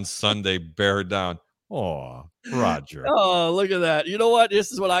 See you on Sunday. Bear down. Oh, Roger. Oh, look at that. You know what?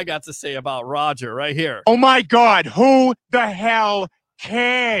 This is what I got to say about Roger right here. Oh, my God. Who the hell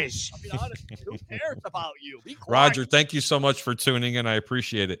cares? I mean, honestly, who cares about you? Be quiet. Roger, thank you so much for tuning in. I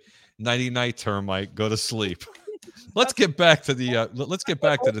appreciate it. Nighty-night, termite. Go to sleep. Let's get back to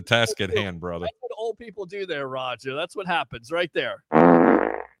the task at hand, brother. That's what old people do there, Roger. That's what happens right there.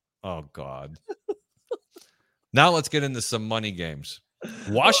 Oh, God. Now let's get into some money games.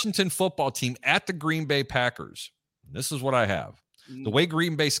 Washington football team at the Green Bay Packers. This is what I have. The way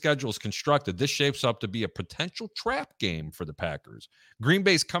Green Bay's schedule is constructed, this shapes up to be a potential trap game for the Packers. Green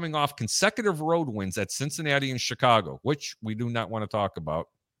Bay's coming off consecutive road wins at Cincinnati and Chicago, which we do not want to talk about.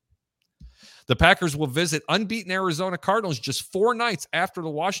 The Packers will visit unbeaten Arizona Cardinals just 4 nights after the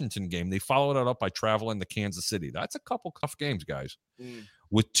Washington game. They followed it up by traveling to Kansas City. That's a couple tough games, guys.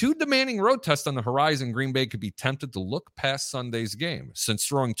 With 2 demanding road tests on the horizon, Green Bay could be tempted to look past Sunday's game. Since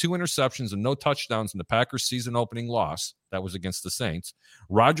throwing 2 interceptions and no touchdowns in the Packers' season-opening loss, that was against the Saints,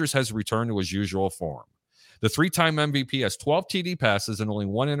 Rodgers has returned to his usual form. The 3-time MVP has 12 TD passes and only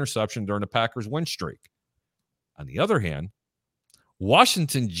 1 interception during the Packers' win streak. On the other hand,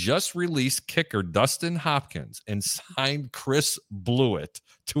 Washington just released kicker Dustin Hopkins and signed Chris Blewett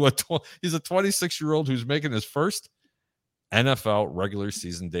to he's a 26-year-old who's making his first NFL regular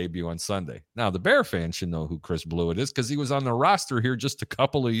season debut on Sunday. Now, the Bear fans should know who Chris Blewett is because he was on the roster here just a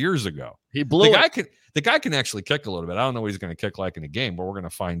couple of years ago. He blew the guy can actually kick a little bit. I don't know what he's going to kick like in a game, but we're going to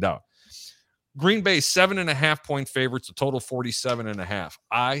find out. Green Bay 7.5-point favorites, a total 47.5.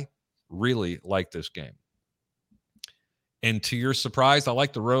 I really like this game. And to your surprise, I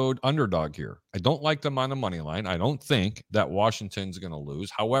like the road underdog here. I don't like them on the money line. I don't think that Washington's going to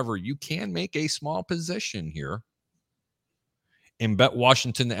lose. However, you can make a small position here and bet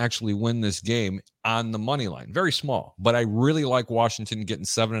Washington to actually win this game on the money line. Very small, but I really like Washington getting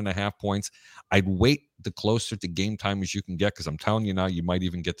 7.5 points. I'd wait the closer to game time as you can get because I'm telling you now, you might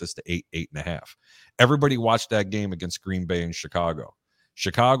even get this to 8.5. Everybody watched that game against Green Bay and Chicago.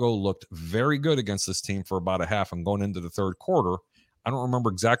 Chicago looked very good against this team for about a half and going into the third quarter. I don't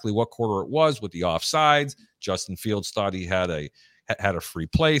remember exactly what quarter it was with the offsides. Justin Fields thought he had a free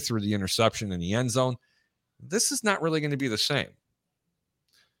play through the interception in the end zone. This is not really going to be the same.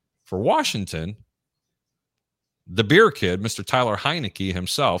 For Washington, the beer kid, Mr. Tyler Heineke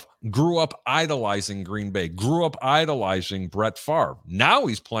himself, grew up idolizing Green Bay, grew up idolizing Brett Favre. Now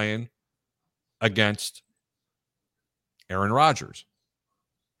he's playing against Aaron Rodgers.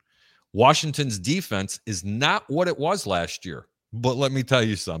 Washington's defense is not what it was last year. But let me tell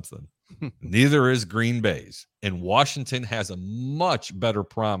you something. Neither is Green Bay's. And Washington has a much better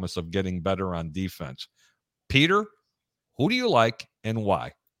promise of getting better on defense. Peter, who do you like and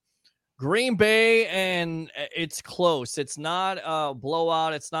why? Green Bay, and it's close. It's not a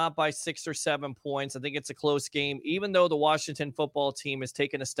blowout. It's not by 6 or 7 points. I think it's a close game. Even though the Washington football team has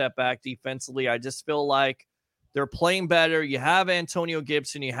taken a step back defensively, I just feel like they're playing better. You have Antonio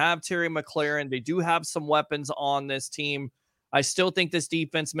Gibson. You have Terry McLaurin. They do have some weapons on this team. I still think this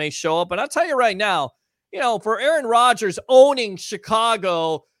defense may show up. But I'll tell you right now, for Aaron Rodgers owning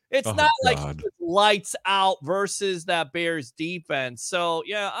Chicago, it's not like he was lights out versus that Bears defense. So,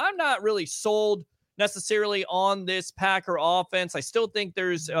 yeah, I'm not really sold necessarily on this Packer offense. I still think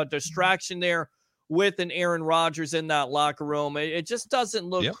there's a distraction there with an Aaron Rodgers in that locker room. It just doesn't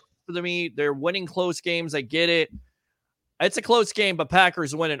look to me. They're winning close games. I get it. It's a close game, but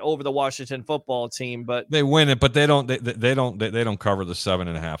Packers win it over the Washington football team. But they win it, but they don't cover the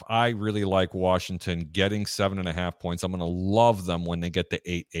 7.5. I really like Washington getting 7.5 points. I'm going to love them when they get to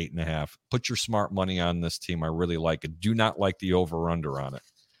 8.5. Put your smart money on this team. I really like it. Do not like the over/under on it.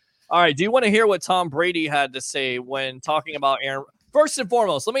 All right. Do you want to hear what Tom Brady had to say when talking about Aaron? First and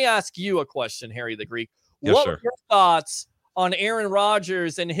foremost, let me ask you a question, Harry the Greek. Yes, what sir. were your thoughts on Aaron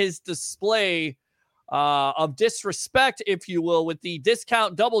Rodgers and his display of disrespect, if you will, with the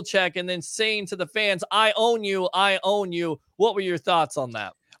discount double check and then saying to the fans, I own you, I own you? What were your thoughts on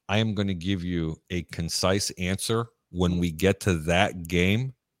that? I am going to give you a concise answer when we get to that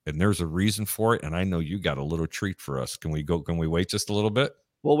game, and there's a reason for it, and I know you got a little treat for us. Can we wait just a little bit?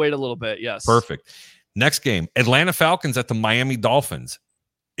 We'll wait a little bit, yes. Perfect. Next game, Atlanta Falcons at the Miami Dolphins.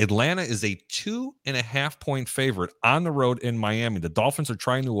 Atlanta is a 2.5-point favorite on the road in Miami. The Dolphins are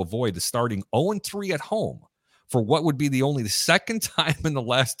trying to avoid the starting 0-3 at home for what would be the only second time in the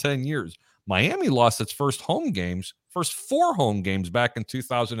last 10 years. Miami lost its first 4 home games back in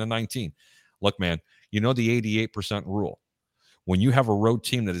 2019. Look, man, you know the 88% rule. When you have a road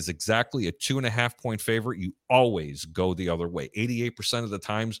team that is exactly a 2.5-point favorite, you always go the other way. 88% of the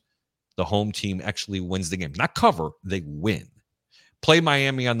times, the home team actually wins the game. Not cover, they win. Play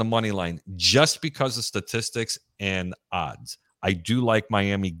Miami on the money line just because of statistics and odds. I do like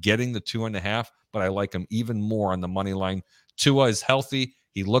Miami getting the 2.5, but I like them even more on the money line. Tua is healthy.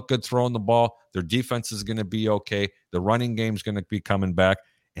 He looked good throwing the ball. Their defense is going to be okay. The running game is going to be coming back.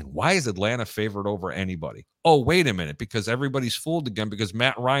 And why is Atlanta favored over anybody? Oh, wait a minute, because everybody's fooled again because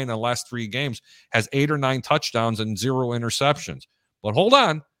Matt Ryan in the last 3 games has 8 or 9 touchdowns and 0 interceptions. But hold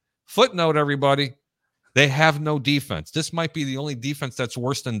on. Footnote, everybody. They have no defense. This might be the only defense that's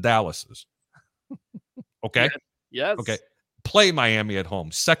worse than Dallas's. Okay? Yes. Okay. Play Miami at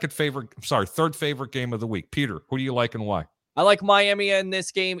home. Third favorite game of the week. Peter, who do you like and why? I like Miami in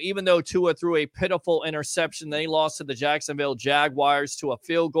this game, even though Tua threw a pitiful interception. They lost to the Jacksonville Jaguars to a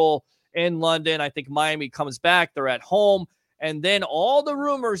field goal in London. I think Miami comes back. They're at home. And then all the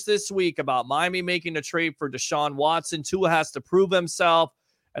rumors this week about Miami making a trade for Deshaun Watson. Tua has to prove himself.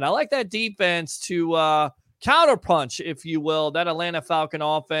 And I like that defense to counterpunch, if you will, that Atlanta Falcon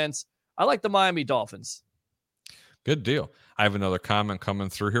offense. I like the Miami Dolphins. Good deal. I have another comment coming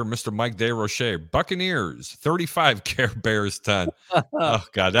through here. Mr. Mike DeRoche, Buccaneers, 35, Care Bears 10. Oh,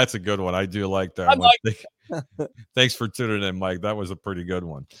 God, that's a good one. I do like that one. Thanks for tuning in, Mike. That was a pretty good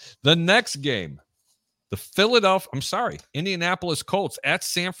one. The next game, Indianapolis Colts at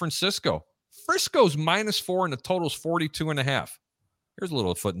San Francisco. Frisco's -4 and the total's 42.5. Here's a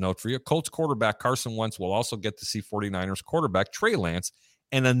little footnote for you. Colts quarterback Carson Wentz will also get to see 49ers quarterback Trey Lance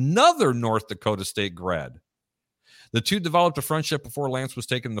and another North Dakota State grad. The two developed a friendship before Lance was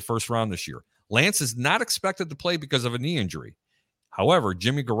taken in the first round this year. Lance is not expected to play because of a knee injury. However,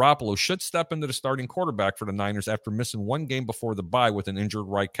 Jimmy Garoppolo should step into the starting quarterback for the Niners after missing one game before the bye with an injured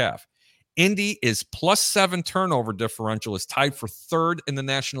right calf. Indy is +7 turnover differential, is tied for third in the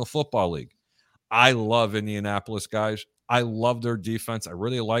National Football League. I love Indianapolis, guys. I love their defense. I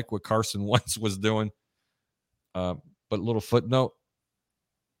really like what Carson Wentz was doing. But little footnote,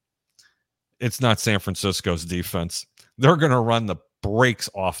 it's not San Francisco's defense. They're going to run the brakes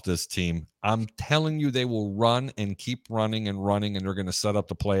off this team. I'm telling you, they will run and keep running, and they're going to set up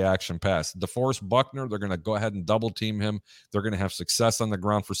the play action pass. DeForest Buckner, they're going to go ahead and double team him. They're going to have success on the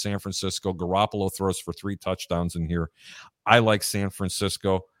ground for San Francisco. Garoppolo throws for 3 touchdowns in here. I like San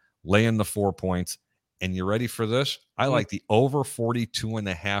Francisco laying the 4 points. And you ready for this? I like the over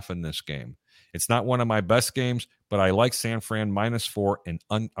 42.5 in this game. It's not one of my best games, but I like San Fran -4 and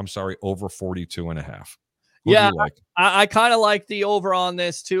over 42.5. Yeah, I kind of like the over on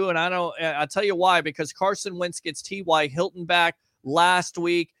this too, and I'll tell you why. Because Carson Wentz gets T.Y. Hilton back last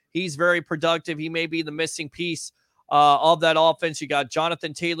week. He's very productive. He may be the missing piece of that offense. You got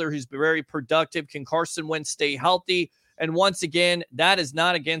Jonathan Taylor, who's very productive. Can Carson Wentz stay healthy? And once again, that is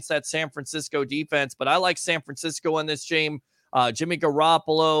not against that San Francisco defense, but I like San Francisco in this game. Jimmy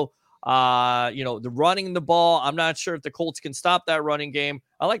Garoppolo, the running the ball. I'm not sure if the Colts can stop that running game.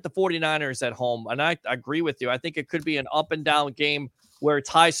 I like the 49ers at home, and I agree with you. I think it could be an up and down game where it's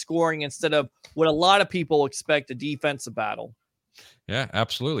high scoring instead of what a lot of people expect, a defensive battle. Yeah,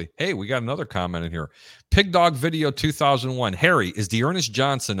 absolutely. Hey, we got another comment in here. Pig Dog Video 2001. Harry, is Dearness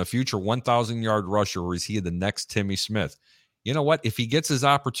Johnson a future 1,000-yard rusher, or is he the next Timmy Smith? You know what? If he gets his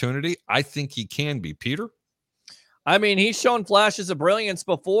opportunity, I think he can be. Peter? I mean, he's shown flashes of brilliance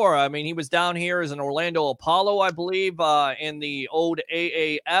before. I mean, he was down here as an Orlando Apollo, I believe, in the old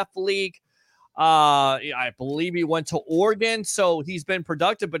AAF league. I believe he went to Oregon, so he's been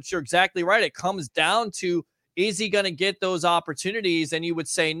productive, but you're exactly right. It comes down to, is he going to get those opportunities? And you would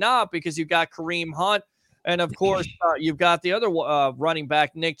say not, because you've got Kareem Hunt. And, of course, you've got the other running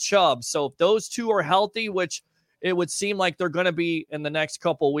back, Nick Chubb. So if those two are healthy, which it would seem like they're going to be in the next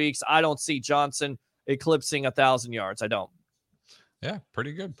couple of weeks, I don't see Johnson eclipsing 1,000 yards. I don't. Yeah,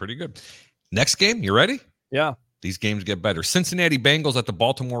 pretty good. Pretty good. Next game, you ready? Yeah. These games get better. Cincinnati Bengals at the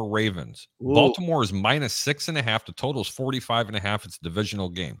Baltimore Ravens. Ooh. Baltimore is -6.5. The total is 45.5. It's a divisional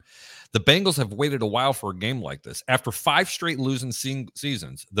game. The Bengals have waited a while for a game like this. After 5 straight losing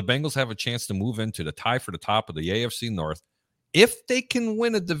seasons, the Bengals have a chance to move into the tie for the top of the AFC North if they can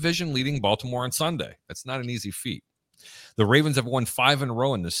win a division-leading Baltimore on Sunday. That's not an easy feat. The Ravens have won 5 in a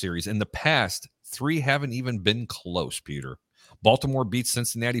row in this series. In the past, 3 haven't even been close, Peter. Baltimore beat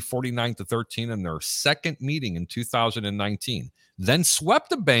Cincinnati 49-13 in their second meeting in 2019, then swept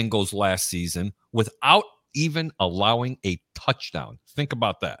the Bengals last season without even allowing a touchdown. Think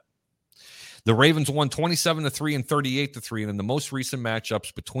about that. The Ravens won 27-3 and 38-3, and in the most recent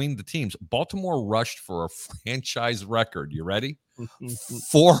matchups between the teams, Baltimore rushed for a franchise record. You ready?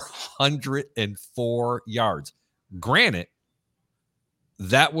 404 yards. Granted,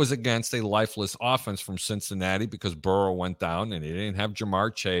 that was against a lifeless offense from Cincinnati because Burrow went down and they didn't have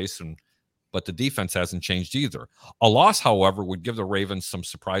Jamar Chase, but the defense hasn't changed either. A loss, however, would give the Ravens some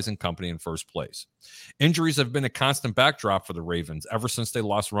surprising company in first place. Injuries have been a constant backdrop for the Ravens ever since they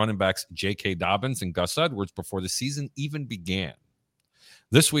lost running backs J.K. Dobbins and Gus Edwards before the season even began.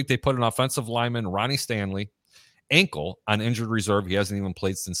 This week, they put an offensive lineman, Ronnie Stanley, ankle on injured reserve. He hasn't even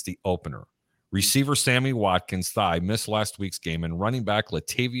played since the opener. Receiver Sammy Watkins' thigh missed last week's game, and running back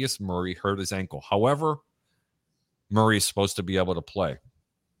Latavius Murray hurt his ankle. However, Murray is supposed to be able to play.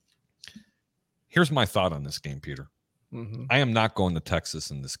 Here's my thought on this game, Peter. I am not going to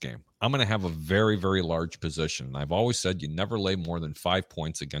Texas in this game. I'm going to have a very, very large position. I've always said you never lay more than 5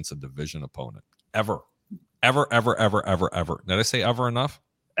 points against a division opponent. Ever. Ever, ever, ever, ever, ever. Did I say ever enough?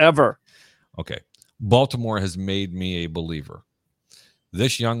 Ever. Okay. Baltimore has made me a believer.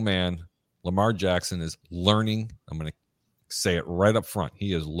 This young man, Lamar Jackson, is learning. I'm going to say it right up front.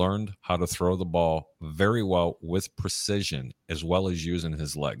 He has learned how to throw the ball very well with precision as well as using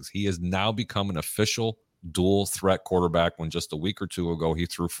his legs. He has now become an official dual threat quarterback when just a week or two ago he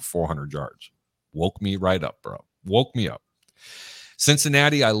threw for 400 yards. Woke me right up, bro. Woke me up.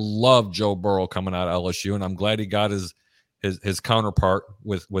 Cincinnati, I love Joe Burrow coming out of LSU, and I'm glad he got his his counterpart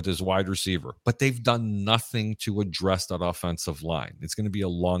with his wide receiver, but they've done nothing to address that offensive line. It's going to be a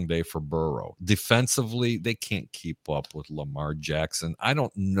long day for Burrow. Defensively, they can't keep up with Lamar Jackson. I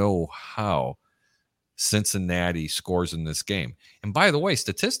don't know how Cincinnati scores in this game. And by the way,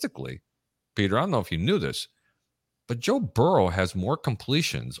 statistically, Peter, I don't know if you knew this, but Joe Burrow has more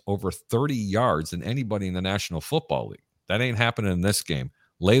completions over 30 yards than anybody in the National Football League. That ain't happening in this game.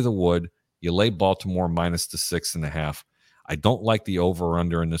 Lay the wood. You lay Baltimore minus the 6.5. I don't like the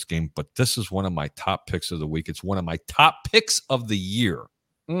over-under in this game, but this is one of my top picks of the week. It's one of my top picks of the year.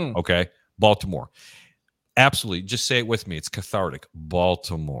 Okay? Baltimore. Absolutely. Just say it with me. It's cathartic.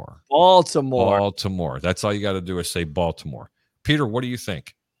 Baltimore. That's all you got to do is say Baltimore. Peter, what do you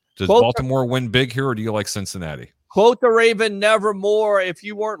think? Does Baltimore win big here, or do you like Cincinnati? Quote the Raven, nevermore. If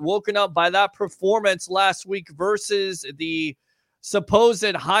you weren't woken up by that performance last week versus the supposed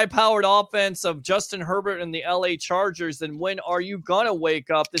high-powered offense of Justin Herbert and the LA Chargers, then when are you going to wake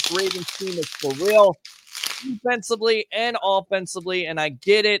up? This Ravens team is for real, defensively and offensively, and I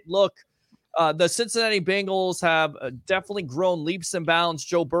get it. Look, the Cincinnati Bengals have definitely grown leaps and bounds.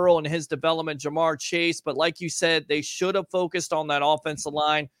 Joe Burrow and his development, Jamar Chase, but like you said, they should have focused on that offensive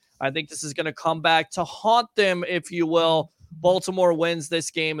line. I think this is going to come back to haunt them, if you will. Baltimore wins this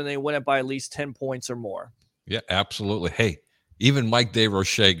game, and they win it by at least 10 points or more. Yeah, absolutely. Hey, even Mike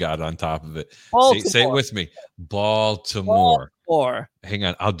DeRoche got on top of it. Say it with me. Baltimore. Hang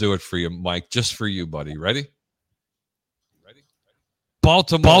on. I'll do it for you, Mike. Just for you, buddy. Ready?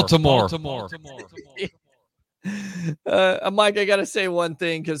 Baltimore. Mike, I got to say one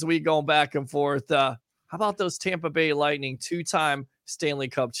thing because we going back and forth. How about those Tampa Bay Lightning, 2-time Stanley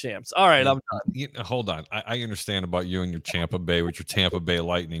Cup champs? All right, I'm done. Hold on. I understand about you and your Tampa Bay with your Tampa Bay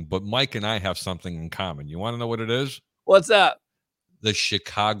Lightning, but Mike and I have something in common. You want to know what it is? What's that? The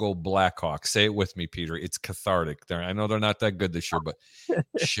Chicago Blackhawks. Say it with me, Peter. It's cathartic. I know they're not that good this year, but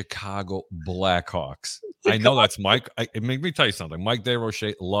Chicago Blackhawks. I know that's Mike. Let me tell you something. Mike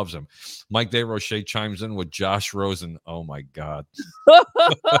DeRoche loves him. Mike DeRoche chimes in with Josh Rosen. Oh, my God.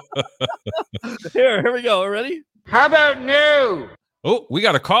 Here we go. Ready? How about no? Oh, we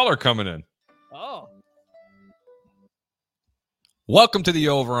got a caller coming in. Oh. Welcome to the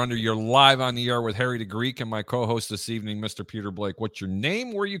Over Under. You're live on the air with Harry the Greek and my co-host this evening, Mr. Peter Blake. What's your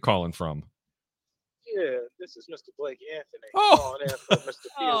name? Where are you calling from? Yeah, this is Mr. Blake Anthony. Oh. Calling in for Mr.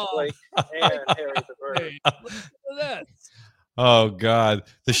 Peter Blake and Harry the Bird. Look at that. Oh, God.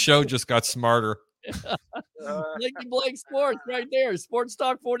 The show just got smarter. Blakey Blake Sports right there. Sports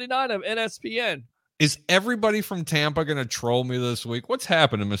Talk 49 of NSPN. Is everybody from Tampa going to troll me this week? What's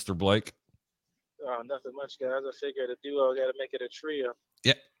happening, Mr. Blake? Oh, nothing much, guys. I figured a duo got to make it a trio.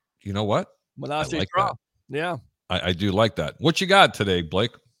 Yeah. You know what? I like that. Yeah. I do like that. What you got today,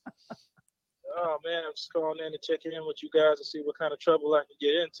 Blake? Oh, man, I'm just calling in to check in with you guys and see what kind of trouble I can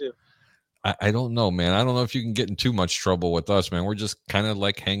get into. I don't know, man. I don't know if you can get in too much trouble with us, man. We're just kind of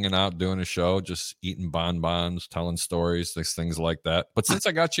like hanging out, doing a show, just eating bonbons, telling stories, things like that. But since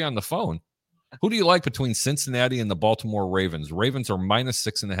I got you on the phone, who do you like between Cincinnati and the Baltimore Ravens? Ravens are minus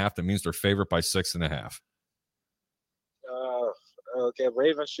 6.5. That means they're favored by 6.5. Okay,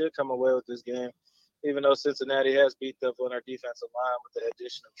 Ravens should come away with this game, even though Cincinnati has beat up on our defensive line with the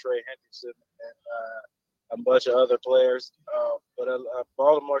addition of Trey Hendrickson and a bunch of other players. But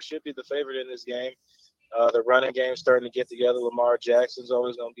Baltimore should be the favorite in this game. The running game's starting to get together. Lamar Jackson's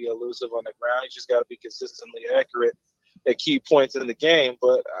always going to be elusive on the ground. He's just got to be consistently accurate at key points in the game.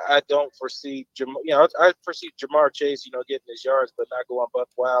 But I don't foresee, I foresee Jamar Chase, getting his yards, but not going buck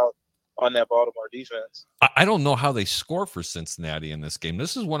wild on that Baltimore defense. I don't know how they score for Cincinnati in this game.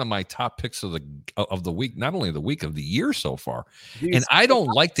 This is one of my top picks of the week, not only the week, of the year so far. And I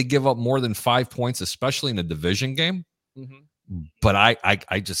don't like to give up more than 5 points, especially in a division game. Mm-hmm. But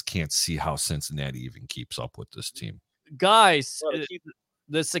I just can't see how Cincinnati even keeps up with this team. Guys,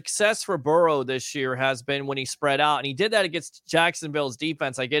 the success for Burrow this year has been when he spread out, and he did that against Jacksonville's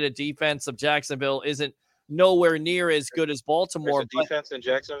defense. I get a defense of Jacksonville isn't nowhere near as good as Baltimore. There's a defense in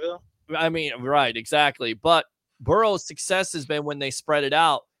Jacksonville? I mean, right, exactly. But Burrow's success has been when they spread it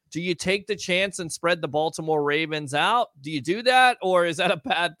out. Do you take the chance and spread the Baltimore Ravens out? Do you do that, or is that a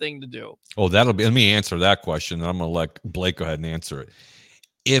bad thing to do? Oh, let me answer that question. I'm going to let Blake go ahead and answer it.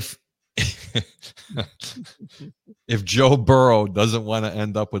 If Joe Burrow doesn't want to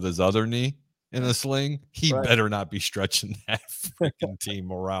end up with his other knee in a sling, he better not be stretching that freaking team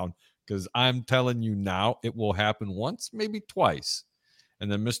around, because I'm telling you now, it will happen once, maybe twice.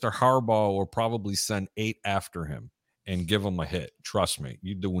 And then Mr. Harbaugh will probably send 8 after him and give him a hit. Trust me,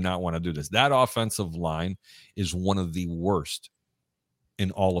 you do not want to do this. That offensive line is one of the worst in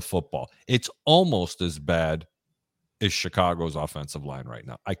all of football. It's almost as bad is Chicago's offensive line right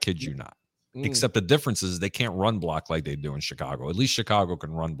now. I kid you not. Mm. Except the difference is they can't run block like they do in Chicago. At least Chicago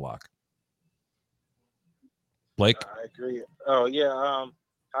can run block. Blake? I agree. Oh yeah.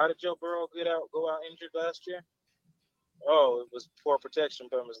 How did Joe Burrow go out injured last year? Oh, it was poor protection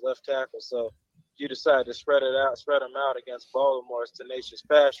from his left tackle. So you decide to spread him out against Baltimore's tenacious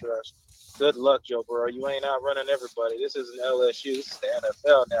pass rush. Good luck, Joe Burrow. You ain't out running everybody. This isn't LSU. This is the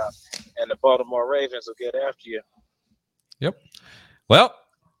NFL now, and the Baltimore Ravens will get after you. Yep. Well,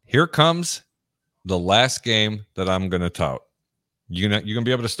 here comes the last game that I'm going to tout. You gonna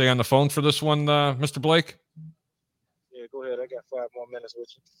be able to stay on the phone for this one, Mr. Blake? Yeah, go ahead. I got 5 more minutes with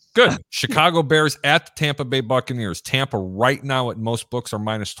you. Good. Chicago Bears at the Tampa Bay Buccaneers. Tampa right now at most books are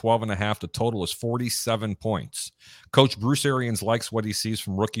minus 12.5. The total is 47 points. Coach Bruce Arians likes what he sees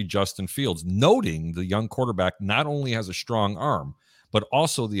from rookie Justin Fields, noting the young quarterback not only has a strong arm, but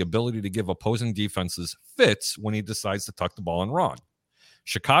also the ability to give opposing defenses fits when he decides to tuck the ball and run.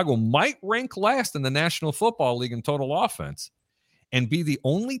 Chicago might rank last in the National Football League in total offense and be the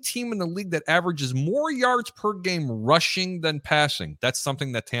only team in the league that averages more yards per game rushing than passing. That's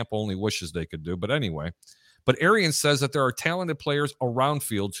something that Tampa only wishes they could do. But anyway, Arians says that there are talented players around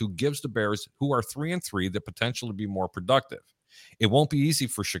Fields who gives the Bears, who are 3-3, the potential to be more productive. It won't be easy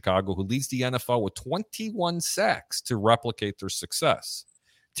for Chicago, who leads the NFL with 21 sacks, to replicate their success.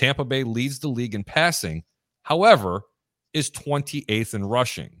 Tampa Bay leads the league in passing, however, is 28th in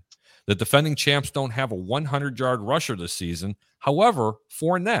rushing. The defending champs don't have a 100-yard rusher this season. However,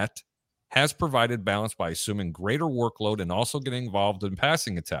 Fournette has provided balance by assuming greater workload and also getting involved in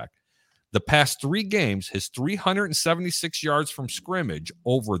passing attack. The past 3 games, his 376 yards from scrimmage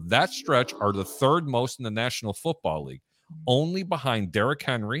over that stretch are the third most in the National Football League, only behind Derrick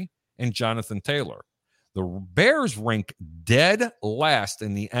Henry and Jonathan Taylor. The Bears rank dead last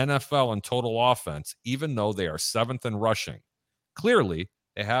in the NFL in total offense, even though they are 7th in rushing. Clearly,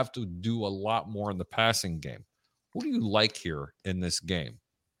 they have to do a lot more in the passing game. Who do you like here in this game?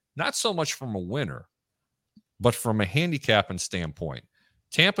 Not so much from a winner, but from a handicapping standpoint.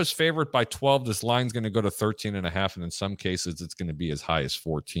 Tampa's favored by 12. This line's going to go to 13.5, and in some cases, it's going to be as high as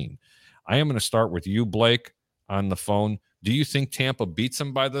 14. I am going to start with you, Blake, on the phone. Do you think Tampa beats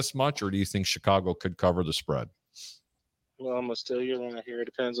them by this much, or do you think Chicago could cover the spread? Well, I'm going to steal your line here. It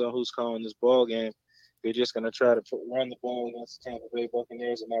depends on who's calling this ball game. They're just going to try to run the ball against the Tampa Bay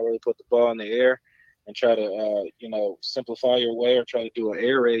Buccaneers and not really put the ball in the air and try to, simplify your way or try to do an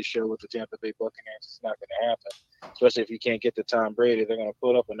air raid show with the Tampa Bay Buccaneers. It's not going to happen, especially if you can't get to Tom Brady. They're going to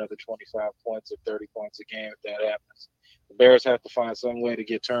put up another 25 points or 30 points a game if that happens. The Bears have to find some way to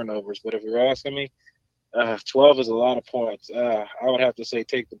get turnovers, but if you're asking me, 12 is a lot of points. I would have to say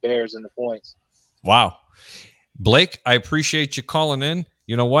take the Bears in the points. Wow. Blake, I appreciate you calling in.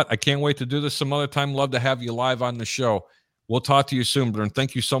 You know what? I can't wait to do this some other time. Love to have you live on the show. We'll talk to you soon, Bern.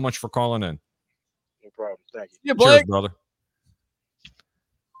 Thank you so much for calling in. No problem. Thank you. Yeah, Blake. Cheers, brother.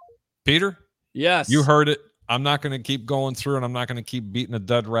 Peter? Yes. You heard it. I'm not going to keep going through, and I'm not going to keep beating a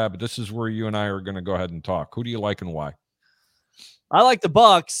dead rabbit. This is where you and I are going to go ahead and talk. Who do you like and why? I like the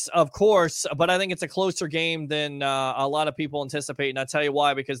Bucks, of course, but I think it's a closer game than a lot of people anticipate. And I'll tell you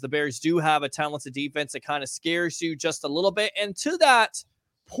why, because the Bears do have a talented defense that kind of scares you just a little bit. And to that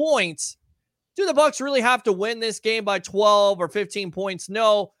point, do the Bucks really have to win this game by 12 or 15 points?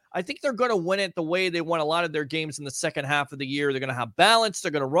 No, I think they're going to win it the way they won a lot of their games in the second half of the year. They're going to have balance.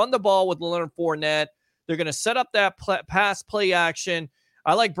 They're going to run the ball with Leonard Fournette. They're going to set up that pass play action.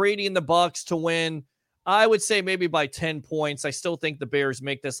 I like Brady and the Bucks to win. I would say maybe by 10 points. I still think the Bears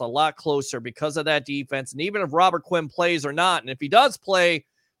make this a lot closer because of that defense. And even if Robert Quinn plays or not, and if he does play,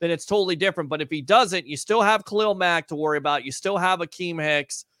 then it's totally different. But if he doesn't, you still have Khalil Mack to worry about. You still have Akeem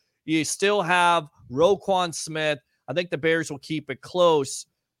Hicks. You still have Roquan Smith. I think the Bears will keep it close.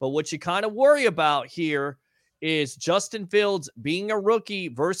 But what you kind of worry about here is Justin Fields being a rookie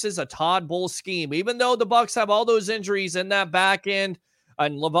versus a Todd Bowles scheme. Even though the Bucs have all those injuries in that back end,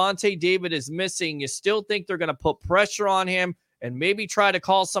 and Levante David is missing, you still think they're going to put pressure on him and maybe try to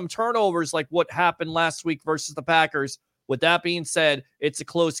call some turnovers like what happened last week versus the Packers. With that being said, it's a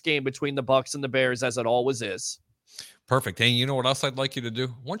close game between the Bucs and the Bears, as it always is. Perfect. Hey, you know what else I'd like you to do?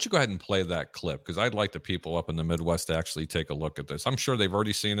 Why don't you go ahead and play that clip? Because I'd like the people up in the Midwest to actually take a look at this. I'm sure they've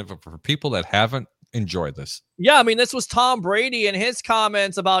already seen it, but for people that haven't, enjoy this. Yeah, I mean, this was Tom Brady and his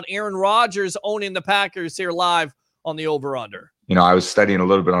comments about Aaron Rodgers owning the Packers here live on the Over-Under. You know, I was studying a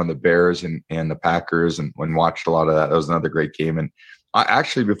little bit on the Bears and the Packers and watched a lot of that. That was another great game. And I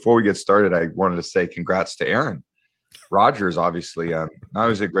actually, before we get started, I wanted to say congrats to Aaron Rodgers. Obviously, not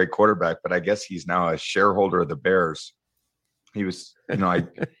only is he a great quarterback, but I guess he's now a shareholder of the Bears. He was,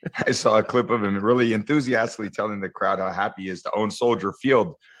 I saw a clip of him really enthusiastically telling the crowd how happy he is to own Soldier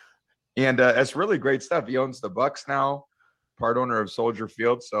Field. And it's really great stuff. He owns the Bucks now, part owner of Soldier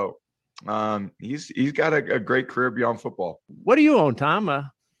Field. So he's got a great career beyond football. What do you own, Tom?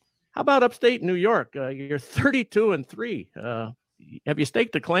 How about upstate New York? You're 32-3. Have you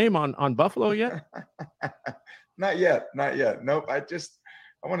staked a claim on Buffalo yet? Not yet. Nope.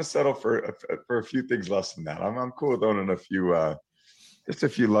 I want to settle for a few things less than that. I'm cool with owning just a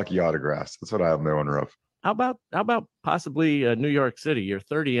few lucky autographs. That's what I'm the owner of. How about possibly New York City? You're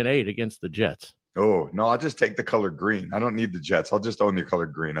 30-8 against the Jets. Oh no, I'll just take the color green. I don't need the Jets. I'll just own the color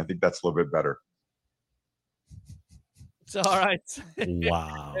green. I think that's a little bit better. It's all right.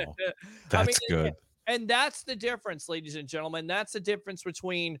 Wow, that's good. And that's the difference, ladies and gentlemen. That's the difference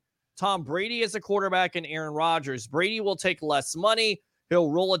between Tom Brady as a quarterback and Aaron Rodgers. Brady will take less money. He'll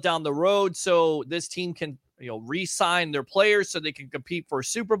roll it down the road so this team can, re-sign their players so they can compete for a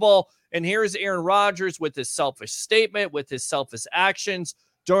Super Bowl. And here's Aaron Rodgers with his selfish statement, with his selfish actions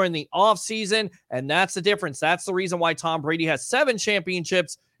during the offseason. And that's the difference. That's the reason why Tom Brady has 7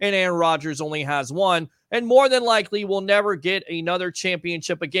 championships and Aaron Rodgers only has 1. And more than likely will never get another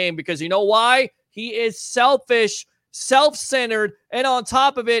championship again because you know why? He is selfish, self-centered, and on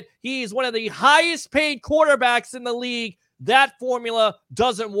top of it, he is one of the highest paid quarterbacks in the league. That formula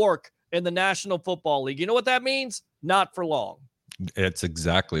doesn't work in the National Football League. You know what that means? Not for long. It's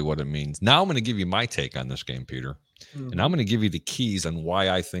exactly what it means. Now I'm going to give you my take on this game, Peter. And I'm going to give you the keys on why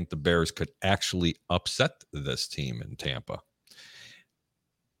I think the Bears could actually upset this team in Tampa.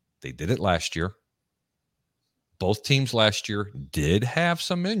 They did it last year. Both teams last year did have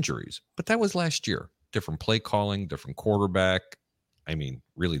some injuries, but that was last year. Different play calling, different quarterback. I mean,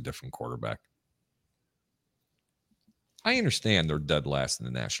 really different quarterback. I understand they're dead last in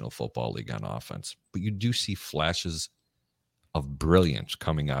the National Football League on offense, but you do see flashes of brilliance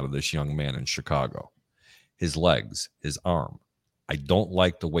coming out of this young man in Chicago. His legs, his arm. I don't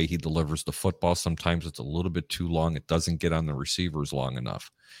like the way he delivers the football. Sometimes it's a little bit too long. It doesn't get on the receivers long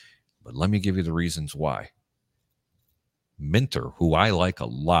enough. But let me give you the reasons why. Minter, who I like a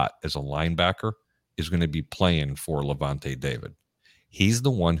lot as a linebacker, is going to be playing for Levante David. He's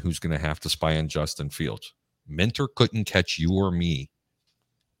the one who's going to have to spy on Justin Fields. Minter couldn't catch you or me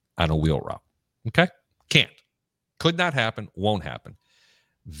on a wheel route. Okay? Can't. Could not happen. Won't happen.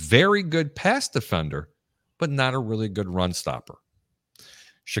 Very good pass defender, but not a really good run stopper.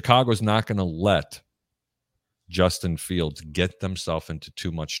 Chicago's not going to let Justin Fields get themselves into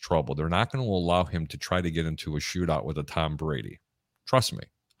too much trouble. They're not going to allow him to try to get into a shootout with a Tom Brady. Trust me.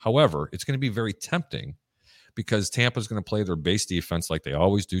 However, it's going to be very tempting because Tampa's going to play their base defense like they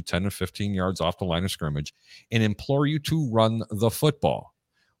always do, 10 to 15 yards off the line of scrimmage, and implore you to run the football,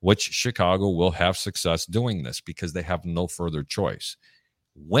 which Chicago will have success doing this because they have no further choice.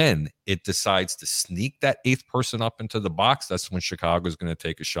 When it decides to sneak that 8th person up into the box, that's when Chicago is going to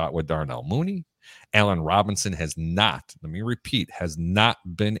take a shot with Darnell Mooney. Allen Robinson has not, let me repeat, has not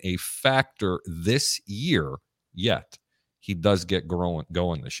been a factor this year yet. He does get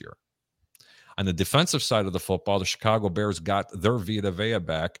going this year. On the defensive side of the football, the Chicago Bears got their Vita Vea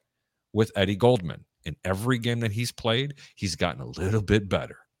back with Eddie Goldman. In every game that he's played, he's gotten a little bit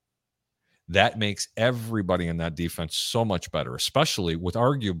better. That makes everybody in that defense so much better, especially with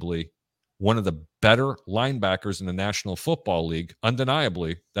arguably one of the better linebackers in the National Football League.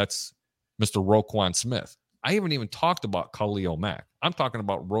 Undeniably, that's Mr. Roquan Smith. I haven't even talked about Khalil Mack. I'm talking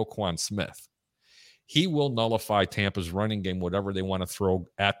about Roquan Smith. He will nullify Tampa's running game, whatever they want to throw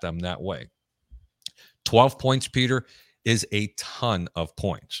at them that way. 12 points, Peter, is a ton of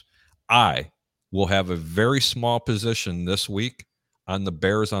points. I will have a very small position this week on the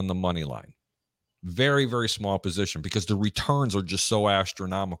Bears on the money line. Very, very small position because the returns are just so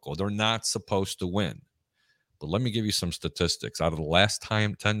astronomical. They're not supposed to win. But let me give you some statistics. Out of the last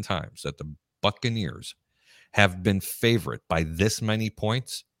 10 times that the Buccaneers have been favored by this many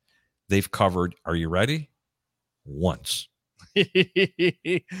points, they've covered, are you ready? Once.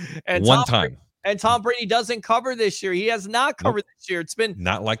 And one time. And Tom Brady doesn't cover this year. He has not covered this year. It's been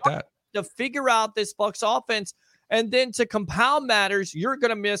not like that. To figure out this Bucs offense. And then to compound matters, you're going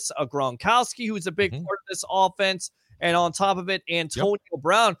to miss a Gronkowski, who's a big part of this offense. And on top of it, Antonio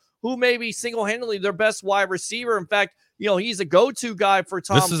Brown, who may be single-handedly their best wide receiver. In fact, he's a go-to guy for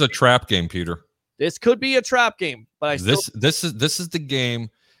Tom. This is a trap game, Peter. This could be a trap game. But this is the game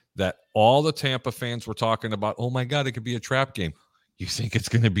that all the Tampa fans were talking about. Oh, my God, it could be a trap game. You think it's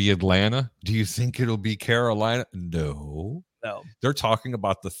going to be Atlanta? Do you think it'll be Carolina? No. They're talking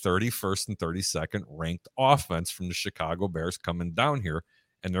about the 31st and 32nd ranked offense from the Chicago Bears coming down here,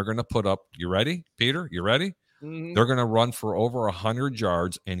 and they're going to put up, you ready, Peter? You ready? Mhm. They're going to run for over 100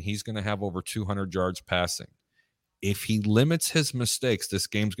 yards, and he's going to have over 200 yards passing. If he limits his mistakes, this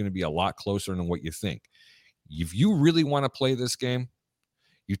game's going to be a lot closer than what you think. If you really want to play this game,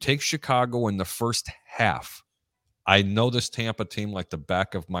 you take Chicago in the first half. I know this Tampa team like the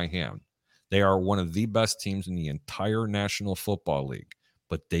back of my hand. They are one of the best teams in the entire National Football League,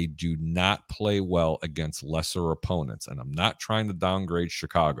 but they do not play well against lesser opponents. And I'm not trying to downgrade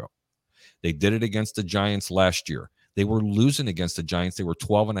Chicago. They did it against the Giants last year. They were losing against the Giants. They were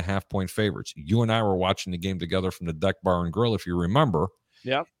 12.5-point favorites. You and I were watching the game together from the Deck Bar and Grill, if you remember.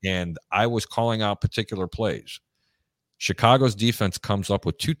 Yep. And I was calling out particular plays. Chicago's defense comes up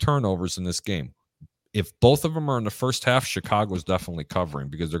with 2 turnovers in this game. If both of them are in the first half, Chicago's definitely covering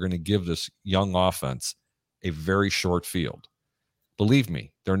because they're going to give this young offense a very short field. Believe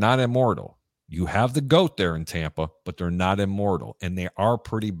me, they're not immortal. You have the GOAT there in Tampa, but they're not immortal, and they are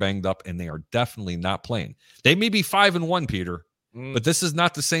pretty banged up, and they are definitely not playing. They may be 5-1, Peter, but this is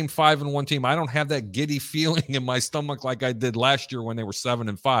not the same 5-1 team. I don't have that giddy feeling in my stomach like I did last year when they were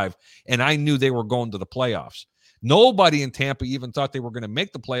 7-5, and I knew they were going to the playoffs. Nobody in Tampa even thought they were going to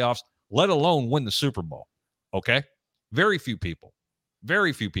make the playoffs, let alone win the Super Bowl. Okay? Very few people.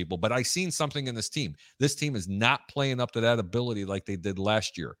 Very few people. But I seen something in this team. This team is not playing up to that ability like they did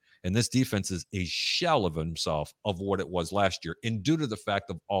last year. And this defense is a shell of himself of what it was last year, and due to the fact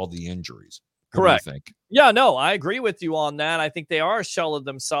of all the injuries. Correct. What do you think? Yeah, no, I agree with you on that. I think they are a shell of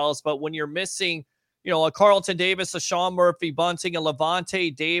themselves, but when you're missing, a Carlton Davis, a Sean Murphy Bunting, a Levante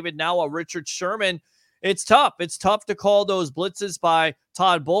David, now a Richard Sherman, it's tough. It's tough to call those blitzes by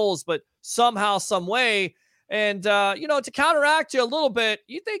Todd Bowles, but somehow, some way. And, to counteract you a little bit,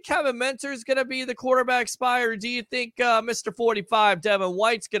 you think Kevin Mentor is going to be the quarterback spy, or do you think Mr. 45, Devin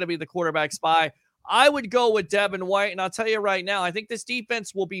White's going to be the quarterback spy? I would go with Devin White, and I'll tell you right now, I think this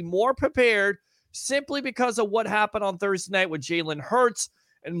defense will be more prepared simply because of what happened on Thursday night with Jalen Hurts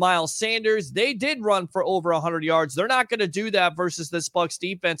and Miles Sanders. They did run for over 100 yards. They're not going to do that versus this Bucs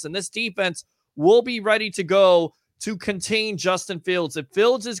defense, and this defense will be ready to go to contain Justin Fields. If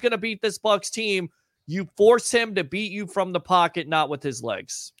Fields is going to beat this Bucs team, you force him to beat you from the pocket, not with his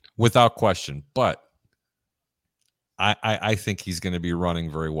legs. Without question. But I think he's going to be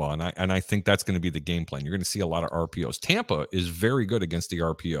running very well. And I think that's going to be the game plan. You're going to see a lot of RPOs. Tampa is very good against the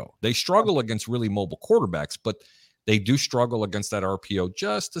RPO. They struggle against really mobile quarterbacks, but they do struggle against that RPO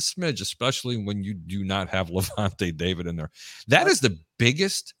just a smidge, especially when you do not have Levante David in there. That is the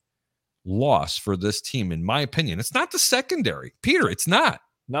biggest loss for this team, in my opinion. It's not the secondary. Peter, it's not.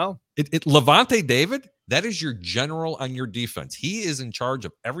 No. Levante David, that is your general on your defense. He is in charge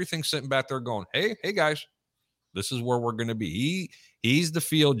of everything, sitting back there going, hey guys, this is where we're going to be. He's the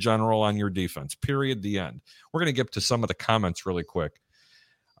field general on your defense, period, the end. We're going to get to some of the comments really quick.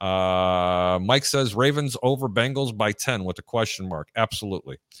 Mike says Ravens over Bengals by 10 with a question mark.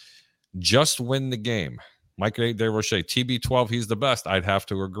 Absolutely. Just win the game. Mike DeRoche, TB12, he's the best. I'd have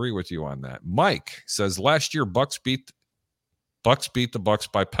to agree with you on that. Mike says last year Bucs beat the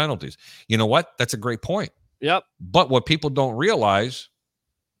Bucs by penalties. You know what? That's a great point. Yep. But what people don't realize,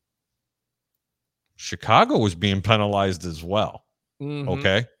 Chicago was being penalized as well. Mhm.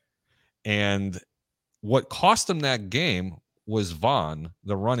 Okay. And what cost them that game was Vaughn,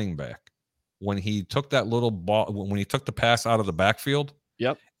 the running back, when he took that little ball, when he took the pass out of the backfield.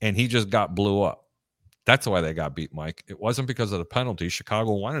 Yep. And he just got blew up. That's why they got beat, Mike. It wasn't because of the penalty.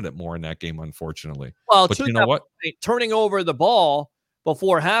 Chicago wanted it more in that game, unfortunately. Well, but to you know what? Point, turning over the ball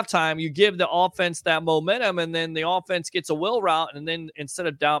before halftime, you give the offense that momentum, and then the offense gets a will route, and then instead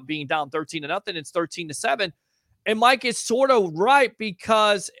of being down 13-0, it's 13-7. And Mike is sort of right,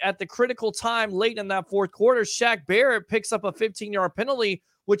 because at the critical time late in that fourth quarter, Shaq Barrett picks up a 15-yard penalty,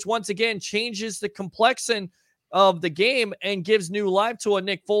 which once again changes the complexion of the game and gives new life to a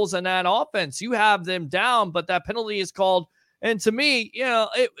Nick Foles in that offense. You have them down, but that penalty is called. And to me,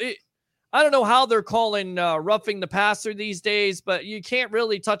 I don't know how they're calling roughing the passer these days, but you can't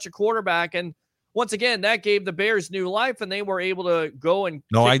really touch a quarterback. And once again, that gave the Bears new life, and they were able to go and.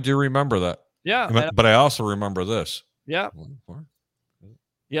 No, I do remember that. Yeah. But I also remember this. Yeah.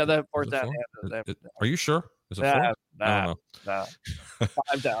 Yeah, that fourth down. Are you sure? Is it four? I don't know.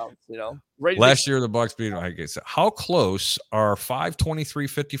 5 downs, Last year, the Bucs beat them. How close are 5, 23,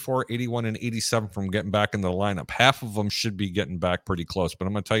 54, 81, and 87 from getting back into the lineup? Half of them should be getting back pretty close. But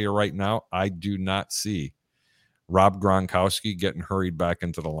I'm going to tell you right now, I do not see Rob Gronkowski getting hurried back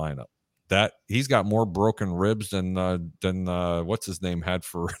into the lineup. That he's got more broken ribs than what's his name had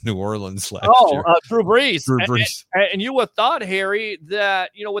for New Orleans last year. Drew Brees. Drew Brees. And you would have thought, Harry,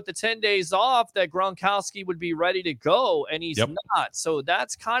 that with the 10 days off, that Gronkowski would be ready to go, and he's not. So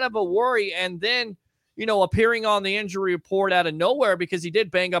that's kind of a worry. And then appearing on the injury report out of nowhere because he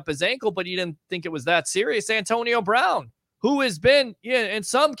did bang up his ankle, but he didn't think it was that serious. Antonio Brown, who has been, in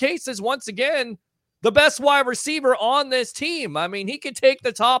some cases, once again, the best wide receiver on this team. I mean, he could take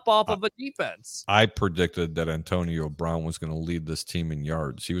the top off of a defense. I predicted that Antonio Brown was going to lead this team in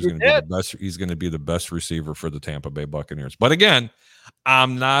yards. He was going to be the best. He's going to be the best receiver for the Tampa Bay Buccaneers. But again,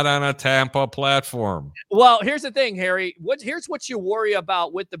 I'm not on a Tampa platform. Well, here's the thing, Harry. Here's what you worry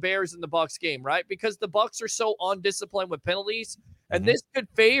about with the Bears and the Bucs game, right? Because the Bucs are so undisciplined with penalties, and this could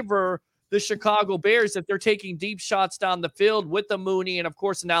favor the Chicago Bears if they're taking deep shots down the field with the Mooney and, of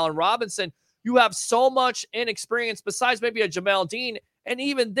course, an Allen Robinson. You have so much inexperience besides maybe a Jamel Dean, and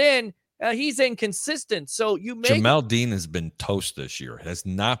even then, he's inconsistent. So Jamel Dean has been toast this year. Has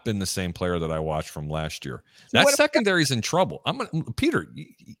not been the same player that I watched from last year. That secondary's in trouble. Peter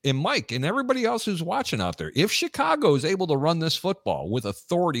and Mike and everybody else who's watching out there. If Chicago is able to run this football with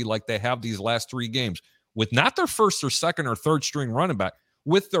authority like they have these last 3 games, with not their first or second or third string running back,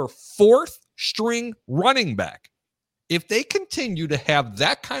 with their 4th string running back, if they continue to have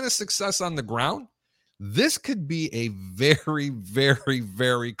that kind of success on the ground, this could be a very, very,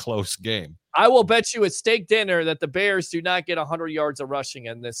 very close game. I will bet you a steak dinner that the Bears do not get 100 yards of rushing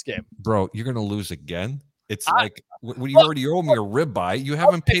in this game. Bro, you're going to lose again? It's like when you already owe me a ribeye. You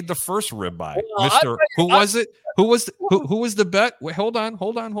haven't paid the first ribeye. Mister, who was it? Who was the bet? Wait, hold on.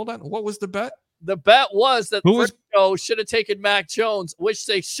 What was the bet? The bet was that Frisco should have taken Mac Jones, which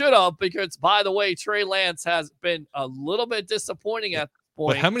they should have, because, by the way, Trey Lance has been a little bit disappointing at this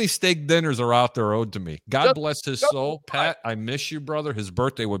point. But how many steak dinners are out there owed to me? God bless his soul. Pat, I miss you, brother. His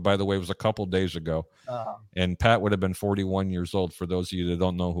birthday, by the way, was a couple days ago. And Pat would have been 41 years old, for those of you that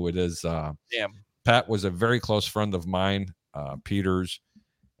don't know who it is. Damn. Pat was a very close friend of mine, Peter's,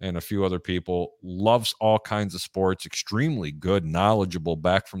 and a few other people. Loves all kinds of sports, extremely good, knowledgeable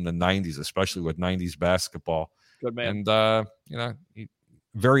back from the 90s, especially with 90s basketball. Good man. And,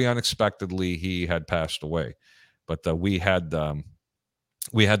 very unexpectedly, he had passed away. But we had to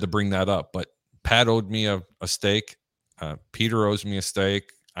bring that up. But Pat owed me a steak. Peter owes me a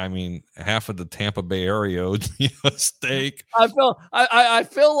steak. I mean, half of the Tampa Bay area owed me a steak. I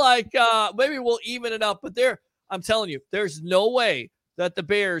feel like maybe we'll even it up. But I'm telling you, there's no way that the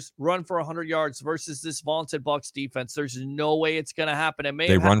Bears run for 100 yards versus this vaunted Bucs defense. There's no way it's going to happen.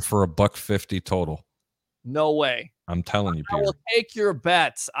 They run for $150 total. No way. I'm telling you, Peter. I will take your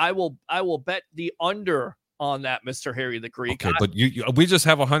bets. I will bet the under on that, Mr. Harry the Greek. Okay, but we just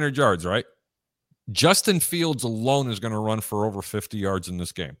have 100 yards, right? Justin Fields alone is going to run for over 50 yards in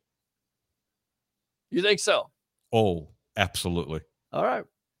this game. You think so? Oh, absolutely. All right.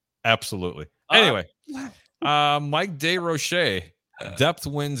 Absolutely. Anyway, Mike DeRoche. Depth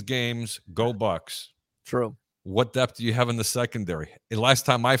wins games. Go Bucks. True. What depth do you have in the secondary? And last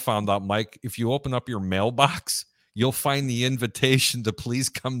time I found out, Mike, if you open up your mailbox, you'll find the invitation to please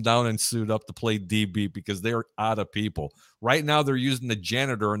come down and suit up to play DB because they're out of people. Right now, they're using the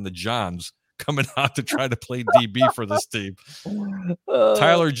janitor and the Johns coming out to try to play DB for this team.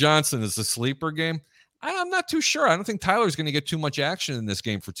 Tyler Johnson is a sleeper game. I'm not too sure. I don't think Tyler's going to get too much action in this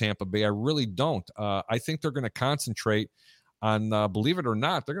game for Tampa Bay. I really don't. I think they're going to concentrate on, believe it or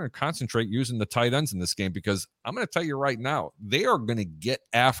not, they're going to concentrate using the tight ends in this game because I'm going to tell you right now, they are going to get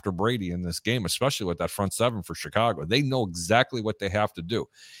after Brady in this game, especially with that front seven for Chicago. They know exactly what they have to do.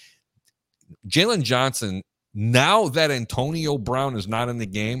 Jalen Johnson, now that Antonio Brown is not in the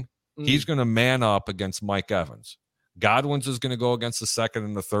game, he's going to man up against Mike Evans. Godwin's is going to go against the second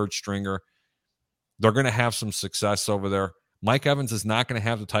and the third stringer. They're going to have some success over there. Mike Evans is not going to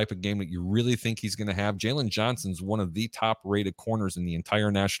have the type of game that you really think he's going to have. Jalen Johnson's one of the top-rated corners in the entire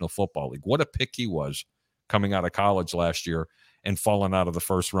National Football League. What a pick he was coming out of college last year and falling out of the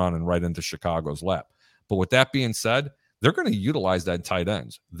first round and right into Chicago's lap. But with that being said, they're going to utilize that tight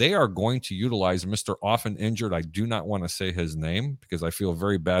ends. They are going to utilize Mr. Often Injured. I do not want to say his name because I feel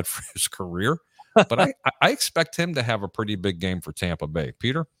very bad for his career. But I expect him to have a pretty big game for Tampa Bay.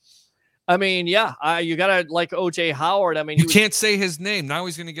 Peter? I mean, yeah, you got to like O.J. Howard. I mean, you can't say his name. Now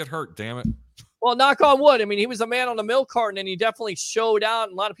he's going to get hurt, damn it. Well, knock on wood. I mean, he was a man on the milk carton, and he definitely showed out.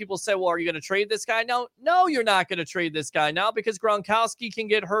 And a lot of people say, well, are you going to trade this guy? No, you're not going to trade this guy now because Gronkowski can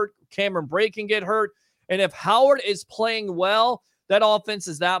get hurt. Cameron Brate can get hurt. And if Howard is playing well, that offense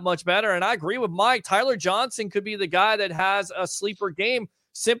is that much better. And I agree with Mike. Tyler Johnson could be the guy that has a sleeper game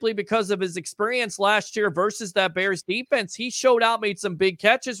simply because of his experience last year versus that Bears defense. He showed out, made some big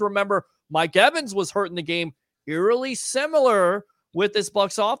catches. Remember, Mike Evans was hurt in the game, eerily similar with this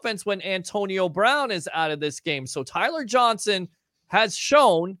Bucs offense when Antonio Brown is out of this game. So Tyler Johnson has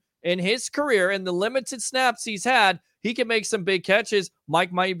shown in his career, in the limited snaps he's had, he can make some big catches.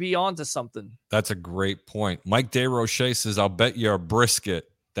 Mike might be onto something. That's a great point. Mike DeRoche says, I'll bet you a brisket.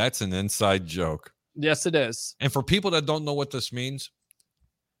 That's an inside joke. Yes, it is. And for people that don't know what this means,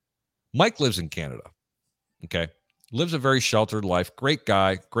 Mike lives in Canada. Okay. Lives a very sheltered life. Great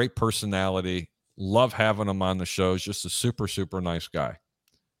guy, great personality. Love having him on the shows. Just a super, super nice guy.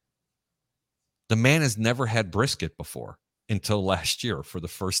 The man has never had brisket before until last year for the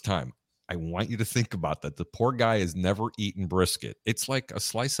first time. I want you to think about that. The poor guy has never eaten brisket. It's like a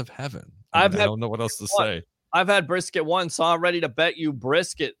slice of heaven. I don't know what else to say. I've had brisket once, so I'm ready to bet you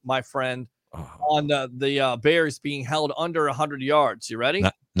brisket, my friend, on the Bears being held under 100 yards. You ready?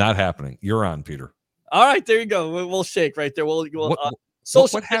 Not happening. You're on, Peter. All right, there you go. We'll shake right there. What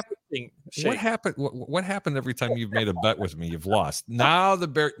happened? What happened? What happened every time you've made a bet with me? You've lost. Now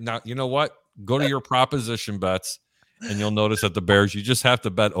you know what? Go to your proposition bets, and you'll notice that the Bears, you just have to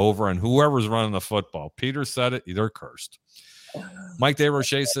bet over on whoever's running the football. Peter said it. They're cursed. Mike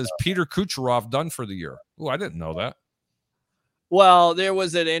DeRoche says Peter Kucherov done for the year. Oh, I didn't know that. Well, there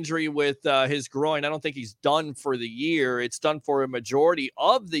was an injury with his groin. I don't think he's done for the year. It's done for a majority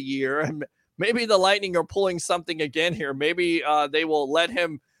of the year. Maybe the Lightning are pulling something again here. Maybe they will let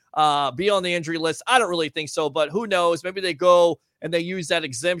him be on the injury list. I don't really think so, but who knows? Maybe they go and they use that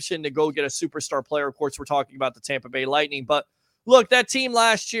exemption to go get a superstar player. Of course, we're talking about the Tampa Bay Lightning. But look, that team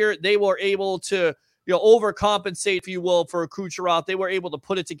last year, they were able to overcompensate, if you will, for Kucherov. They were able to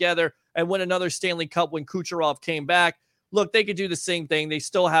put it together and win another Stanley Cup when Kucherov came back. Look, they could do the same thing. They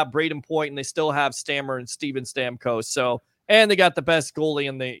still have Braden Point, and they still have Stammer and Steven Stamkos. So, and they got the best goalie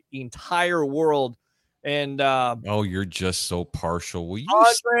in the entire world. And you're just so partial. Will you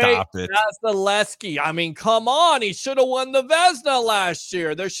Andre stop it? Vasilevskiy. I mean, come on. He should have won the Vezina last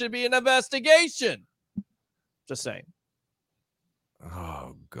year. There should be an investigation. Just saying.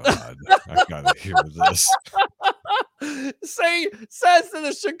 Oh, God. I got to hear this. Says to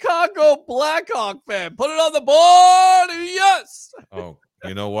the Chicago Blackhawk fan, put it on the board. Yes. Oh,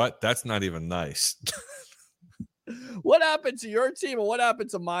 you know what? That's not even nice. What happened to your team and what happened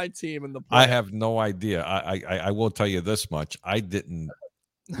to my team in the playoffs? I have no idea. I will tell you this much. I didn't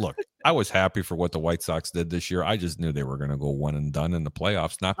look. I was happy for what the White Sox did this year. I just knew they were going to go one and done in the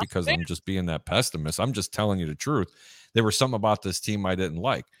playoffs, not because I'm just being that pessimist. I'm just telling you the truth. There was something about this team I didn't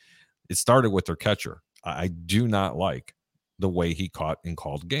like. It started with their catcher. I do not like the way he caught and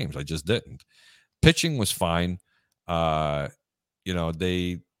called games. I just didn't. Pitching was fine.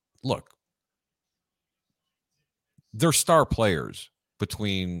 They're star players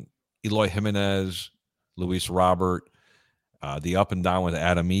between Eloy Jimenez, Luis Robert, the up and down with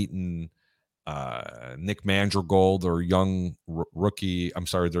Adam Eaton, Nick Mandragold, their young rookie. I'm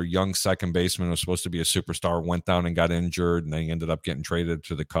sorry, their young second baseman was supposed to be a superstar, went down and got injured, and they ended up getting traded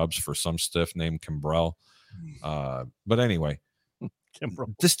to the Cubs for some stiff named Kimbrel. But anyway,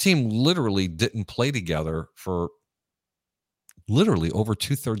 this team literally didn't play together for literally over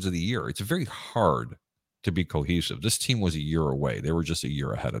 2/3 of the year. It's very hard to be cohesive. This team was a year away. They were just a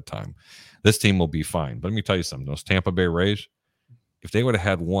year ahead of time. This team will be fine. But let me tell you something. Those Tampa Bay Rays, if they would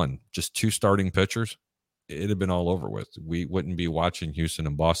have had just two starting pitchers, it'd have been all over with. We wouldn't be watching Houston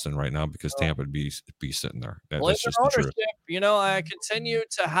and Boston right now because Tampa would be sitting there. That's just the truth. I continue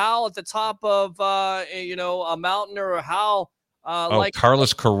to howl at the top of a mountain or howl.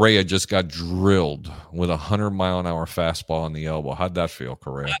 Carlos Correa just got drilled with 100-mile-an-hour fastball on the elbow. How'd that feel,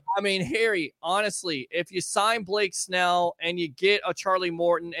 Correa? I mean, Harry, honestly, if you sign Blake Snell and you get a Charlie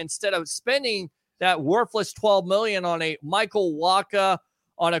Morton instead of spending that worthless $12 million on a Michael Wacha,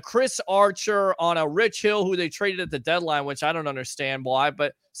 on a Chris Archer, on a Rich Hill, who they traded at the deadline, which I don't understand why,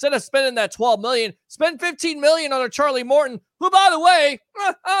 but instead of spending that $12 million, spend $15 million on a Charlie Morton, who, by the way,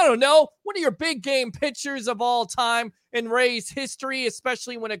 I don't know, one of your big game pitchers of all time in Rays history,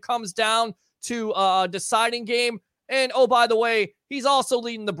 especially when it comes down to a deciding game. And, oh, by the way, he's also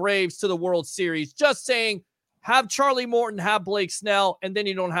leading the Braves to the World Series. Just saying, have Charlie Morton, have Blake Snell, and then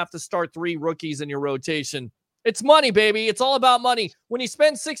you don't have to start 3 rookies in your rotation. It's money, baby. It's all about money. When you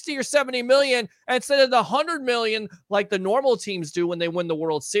spend 60 or 70 million instead of the 100 million like the normal teams do when they win the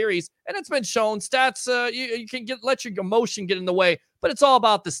World Series, and it's been shown, stats, you can let your emotion get in the way, but it's all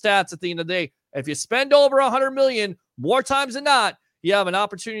about the stats at the end of the day. If you spend over 100 million, more times than not, you have an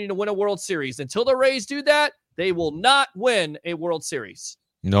opportunity to win a World Series. Until the Rays do that, they will not win a World Series.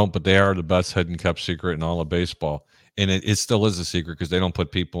 No, but they are the best hidden kept secret in all of baseball. And it still is a secret because they don't put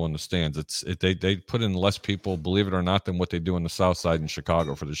people in the stands. They put in less people, believe it or not, than what they do in the South Side in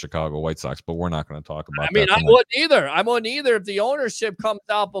Chicago for the Chicago White Sox. But we're not going to talk about that. I wouldn't either. I wouldn't either if the ownership comes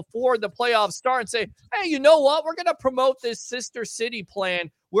out before the playoffs start and say, hey, you know what? We're going to promote this sister city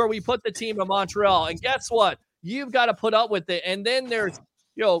plan where we put the team in Montreal. And guess what? you've got to put up with it. And then there's,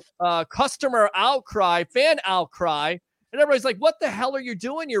 customer outcry, fan outcry. And everybody's like, what the hell are you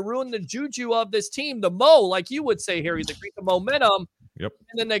doing? You're ruining the juju of this team, the like you would say, Harry, the momentum. Yep.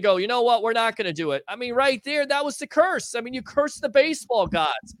 And then they go, you know what? We're not going to do it. I mean, right there, that was the curse. I mean, you cursed the baseball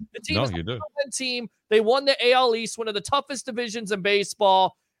gods. The team is a team. They won the AL East, one of the toughest divisions in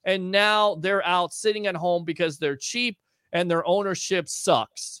baseball. And now they're out sitting at home because they're cheap and their ownership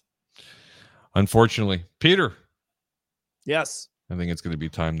sucks. Unfortunately. Peter. Yes. I think it's going to be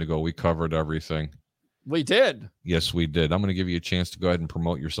time to go. We covered everything. We did. Yes, we did. I'm going to give you a chance to go ahead and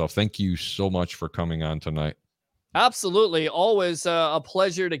promote yourself. Thank you so much for coming on tonight. Absolutely. Always a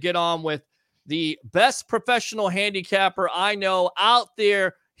pleasure to get on with the best professional handicapper I know out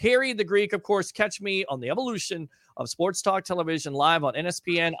there, Harry the Greek. Of course, catch me on the evolution of Sports Talk Television live on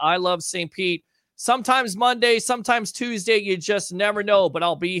NSPN. I love St. Pete. Sometimes Monday, sometimes Tuesday. You just never know. But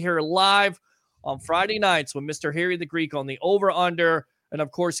I'll be here live on Friday nights with Mr. Harry the Greek on the over-under. And,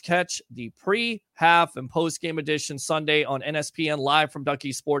 of course, catch the pre-half and post-game edition Sunday on NSPN live from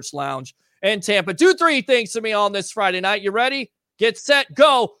Ducky Sports Lounge in Tampa. Do 3 things to me on this Friday night. You ready? Get set,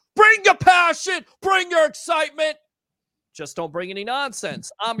 go. Bring your passion. Bring your excitement. Just don't bring any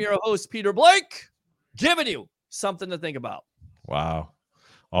nonsense. I'm your host, Peter Blake, giving you something to think about. Wow.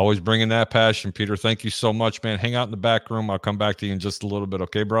 Always bringing that passion, Peter. Thank you so much, man. Hang out in the back room. I'll come back to you in just a little bit.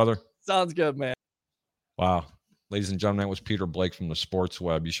 Okay, brother? Sounds good, man. Wow. Ladies and gentlemen, that was Peter Blake from the Sports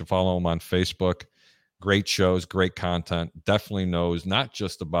Web. You should follow him on Facebook. Great shows, great content. Definitely knows not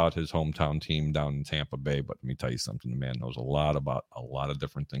just about his hometown team down in Tampa Bay, but let me tell you something. The man knows a lot about a lot of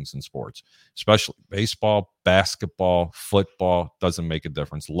different things in sports, especially baseball, basketball, football. Doesn't make a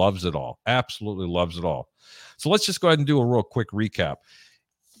difference. Loves it all. Absolutely loves it all. So let's just go ahead and do a real quick recap.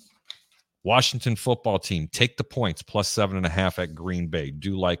 Washington football team, take the points, plus 7.5 at Green Bay.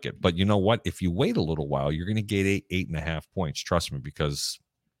 Do like it. But you know what? If you wait a little while, you're going to get 8.5 points. Trust me, because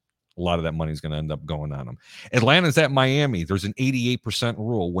a lot of that money is going to end up going on them. Atlanta's at Miami. There's an 88%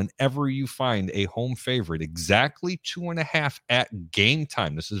 rule. Whenever you find a home favorite, exactly 2.5 at game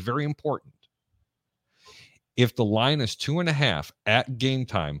time. This is very important. If the line is 2.5 at game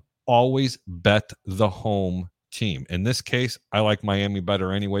time, always bet the home team. In this case, I like Miami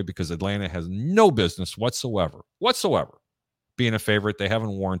better anyway because Atlanta has no business whatsoever being a favorite. They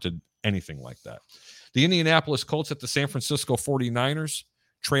haven't warranted anything like that. The Indianapolis Colts at the San Francisco 49ers.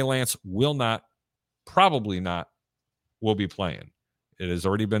 Trey Lance will be playing. It has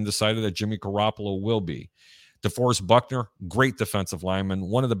already been decided that Jimmy Garoppolo will be. DeForest Buckner, great defensive lineman,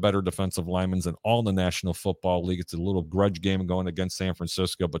 one of the better defensive linemen in all the National Football League. It's a little grudge game going against San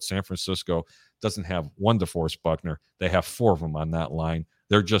Francisco, but San Francisco doesn't have one DeForest Buckner. They have 4 of them on that line.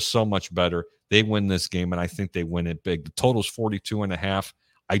 They're just so much better. They win this game, and I think they win it big. The total's 42.5.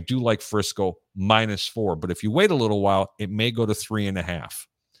 I do like Frisco -4, but if you wait a little while, it may go to 3.5.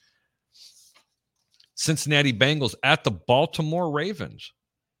 Cincinnati Bengals at the Baltimore Ravens.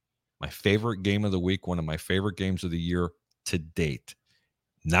 My favorite game of the week, one of my favorite games of the year to date.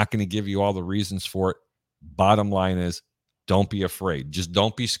 Not going to give you all the reasons for it. Bottom line is, don't be afraid. Just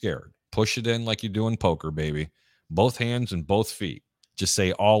don't be scared. Push it in like you do in poker, baby. Both hands and both feet. Just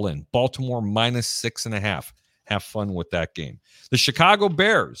say all in. Baltimore -6.5. Have fun with that game. The Chicago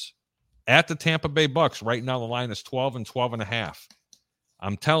Bears at the Tampa Bay Bucks. Right now the line is 12 and 12.5.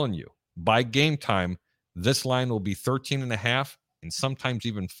 I'm telling you, by game time, this line will be 13.5 and sometimes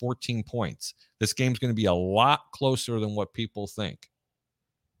even 14 points. This game's going to be a lot closer than what people think.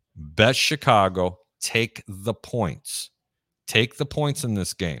 Bet Chicago. Take the points. Take the points in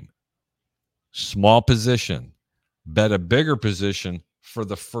this game. Small position. Bet a bigger position for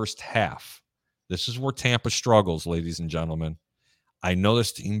the first half. This is where Tampa struggles, ladies and gentlemen. I know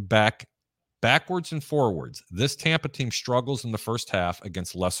this team backwards and forwards. This Tampa team struggles in the first half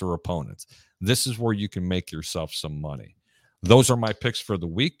against lesser opponents. This is where you can make yourself some money. Those are my picks for the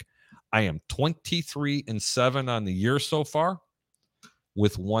week. I am 23-7 on the year so far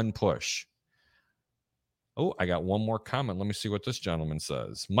with one push. Oh, I got one more comment. Let me see what this gentleman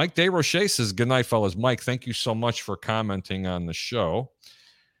says. Mike DeRoche says, good night, fellas. Mike, thank you so much for commenting on the show.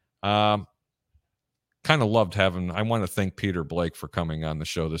 Kind of loved I want to thank Peter Blake for coming on the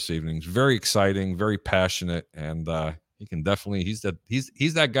show this evening. It's very exciting, very passionate, and he can definitely, he's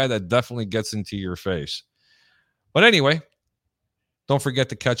that guy that definitely gets into your face. But anyway, don't forget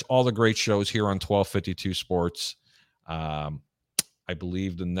to catch all the great shows here on 1252 Sports. I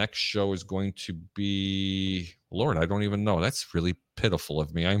believe the next show is going to be, Lord, I don't even know. That's really pitiful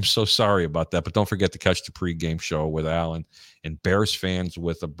of me. I'm so sorry about that. But don't forget to catch the pregame show with Alan and Bears Fans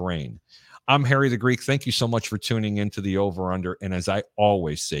with a Brain. I'm Harry the Greek. Thank you so much for tuning into the Over Under. And as I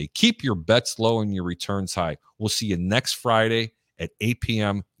always say, keep your bets low and your returns high. We'll see you next Friday at 8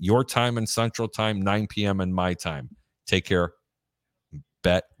 p.m. your time and Central Time, 9 p.m. in my time. Take care.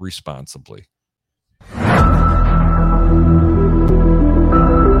 Bet responsibly.